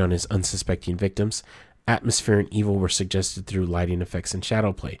 preying on his unsuspecting victims. Atmosphere and evil were suggested through lighting effects and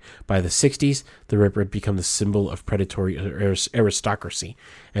shadow play. By the 60s, the Ripper had become the symbol of predatory aristocracy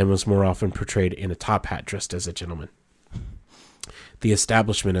and was more often portrayed in a top hat dressed as a gentleman. The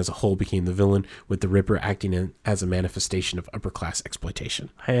establishment as a whole became the villain, with the Ripper acting as a manifestation of upper-class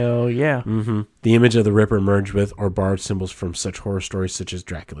exploitation. Hell yeah. The image of the Ripper merged with or borrowed symbols from such horror stories such as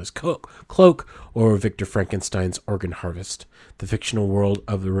Dracula's Cloak or Victor Frankenstein's Organ Harvest. The fictional world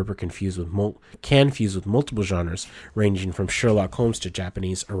of the Ripper can fuse with multiple genres, ranging from Sherlock Holmes to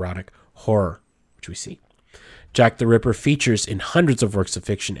Japanese erotic horror, which we see. Jack the Ripper features in hundreds of works of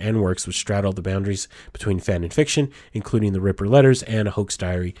fiction and works which straddle the boundaries between fan and fiction, including the Ripper Letters and a hoax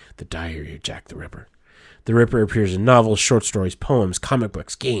diary, The Diary of Jack the Ripper. The Ripper appears in novels, short stories, poems, comic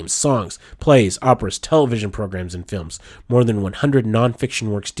books, games, songs, plays, operas, television programs, and films. More than 100 nonfiction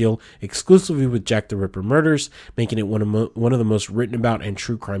works deal exclusively with Jack the Ripper murders, making it one of the most written about and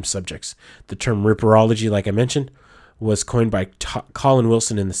true crime subjects. The term Ripperology, like I mentioned, was coined by Colin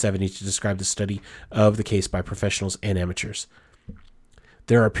Wilson in the 70s to describe the study of the case by professionals and amateurs.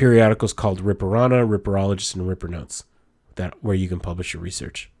 There are periodicals called Ripperana, Ripperologist, and Ripper Notes where you can publish your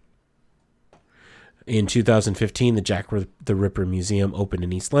research. In 2015, the Jack the Ripper Museum opened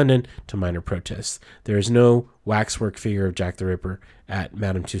in East London to minor protests. There is no waxwork figure of Jack the Ripper at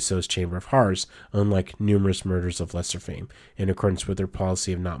Madame Tussauds Chamber of Horrors, unlike numerous murders of lesser fame, in accordance with their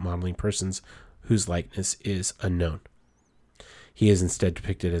policy of not modeling persons whose likeness is unknown. He is instead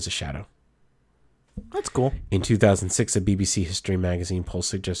depicted as a shadow. That's cool. In 2006, a BBC History magazine poll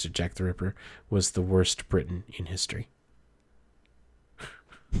suggested Jack the Ripper was the worst Briton in history.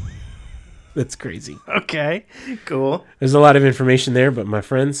 That's crazy. Okay, cool. There's a lot of information there, but my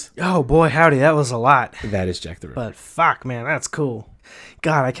friends... Oh, boy, howdy, that was a lot. That is Jack the Ripper. But fuck, man, that's cool.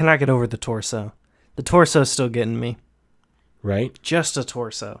 God, I cannot get over the torso. The torso's still getting me. Right? Just a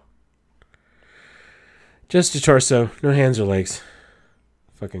torso. Just a torso. No hands or legs.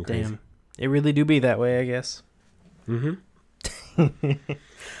 Fucking crazy. Damn. It really do be that way, I guess. Mm-hmm.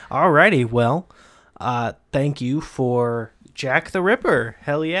 Alrighty, well, thank you for... Jack the Ripper.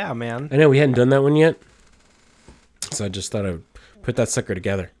 Hell yeah, man. I know we hadn't done that one yet, so I just thought I would put that sucker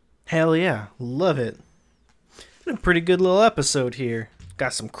together. Hell yeah. Love it. A pretty good little episode here.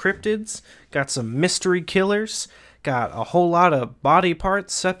 Got some cryptids, got some mystery killers, got a whole lot of body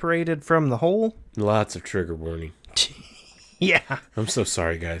parts separated from the whole. Lots of trigger warning. Yeah. I'm so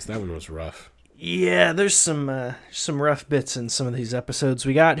sorry, guys. That one was rough. Yeah, there's some rough bits in some of these episodes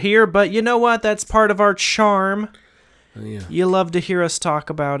we got here, but you know what? That's part of our charm. Oh, yeah. You love to hear us talk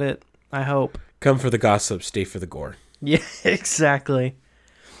about it, I hope. Come for the gossip, stay for the gore. Yeah, exactly.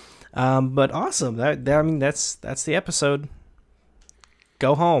 But awesome. I mean, that's the episode.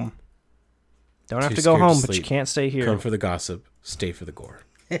 Go home. Don't have to go home, but you can't stay here. Come for the gossip, stay for the gore.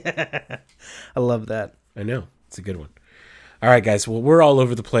 I love that. I know. It's a good one. All right, guys. Well, we're all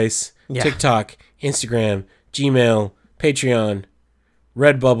over the place. Yeah. TikTok, Instagram, Gmail, Patreon,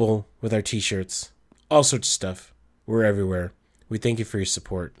 Redbubble with our t-shirts, all sorts of stuff. We're everywhere. We thank you for your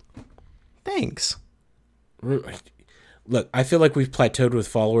support. Thanks. Look, I feel like we've plateaued with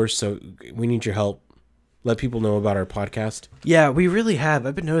followers, so we need your help. Let people know about our podcast. Yeah, we really have.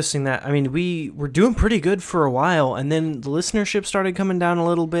 I've been noticing that. I mean, we were doing pretty good for a while, and then the listenership started coming down a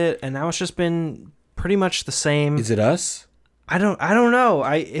little bit, and now it's just been pretty much the same. Is it us? I don't know.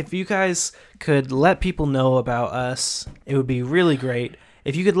 If you guys could let people know about us, it would be really great.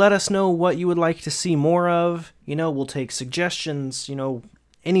 If you could let us know what you would like to see more of, we'll take suggestions,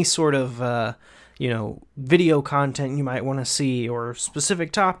 any sort of, video content you might want to see, or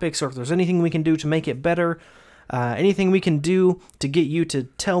specific topics, or if there's anything we can do to make it better, anything we can do to get you to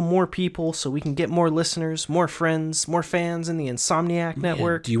tell more people so we can get more listeners, more friends, more fans in the Insomniac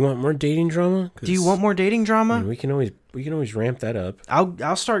Network. Do you want more dating drama? Do you want more dating drama? I mean, we can always ramp that up.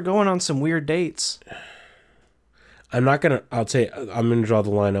 I'll start going on some weird dates. I'm gonna draw the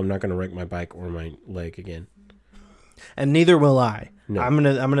line. I'm not gonna wreck my bike or my leg again. And neither will I. No. I'm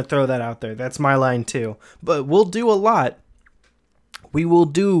gonna throw that out there. That's my line too. But we'll do a lot. We will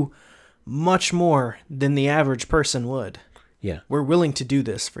do much more than the average person would. Yeah. We're willing to do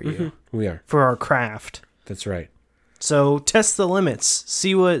this for you. Mm-hmm. We are. For our craft. That's right. So test the limits.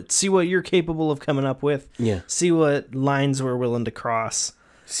 See what you're capable of coming up with. Yeah. See what lines we're willing to cross.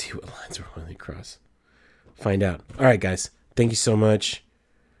 Find out. All right, guys. Thank you so much.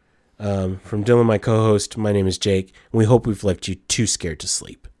 From Dylan, my co-host, my name is Jake, and we hope we've left you too scared to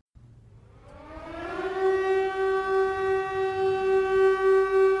sleep.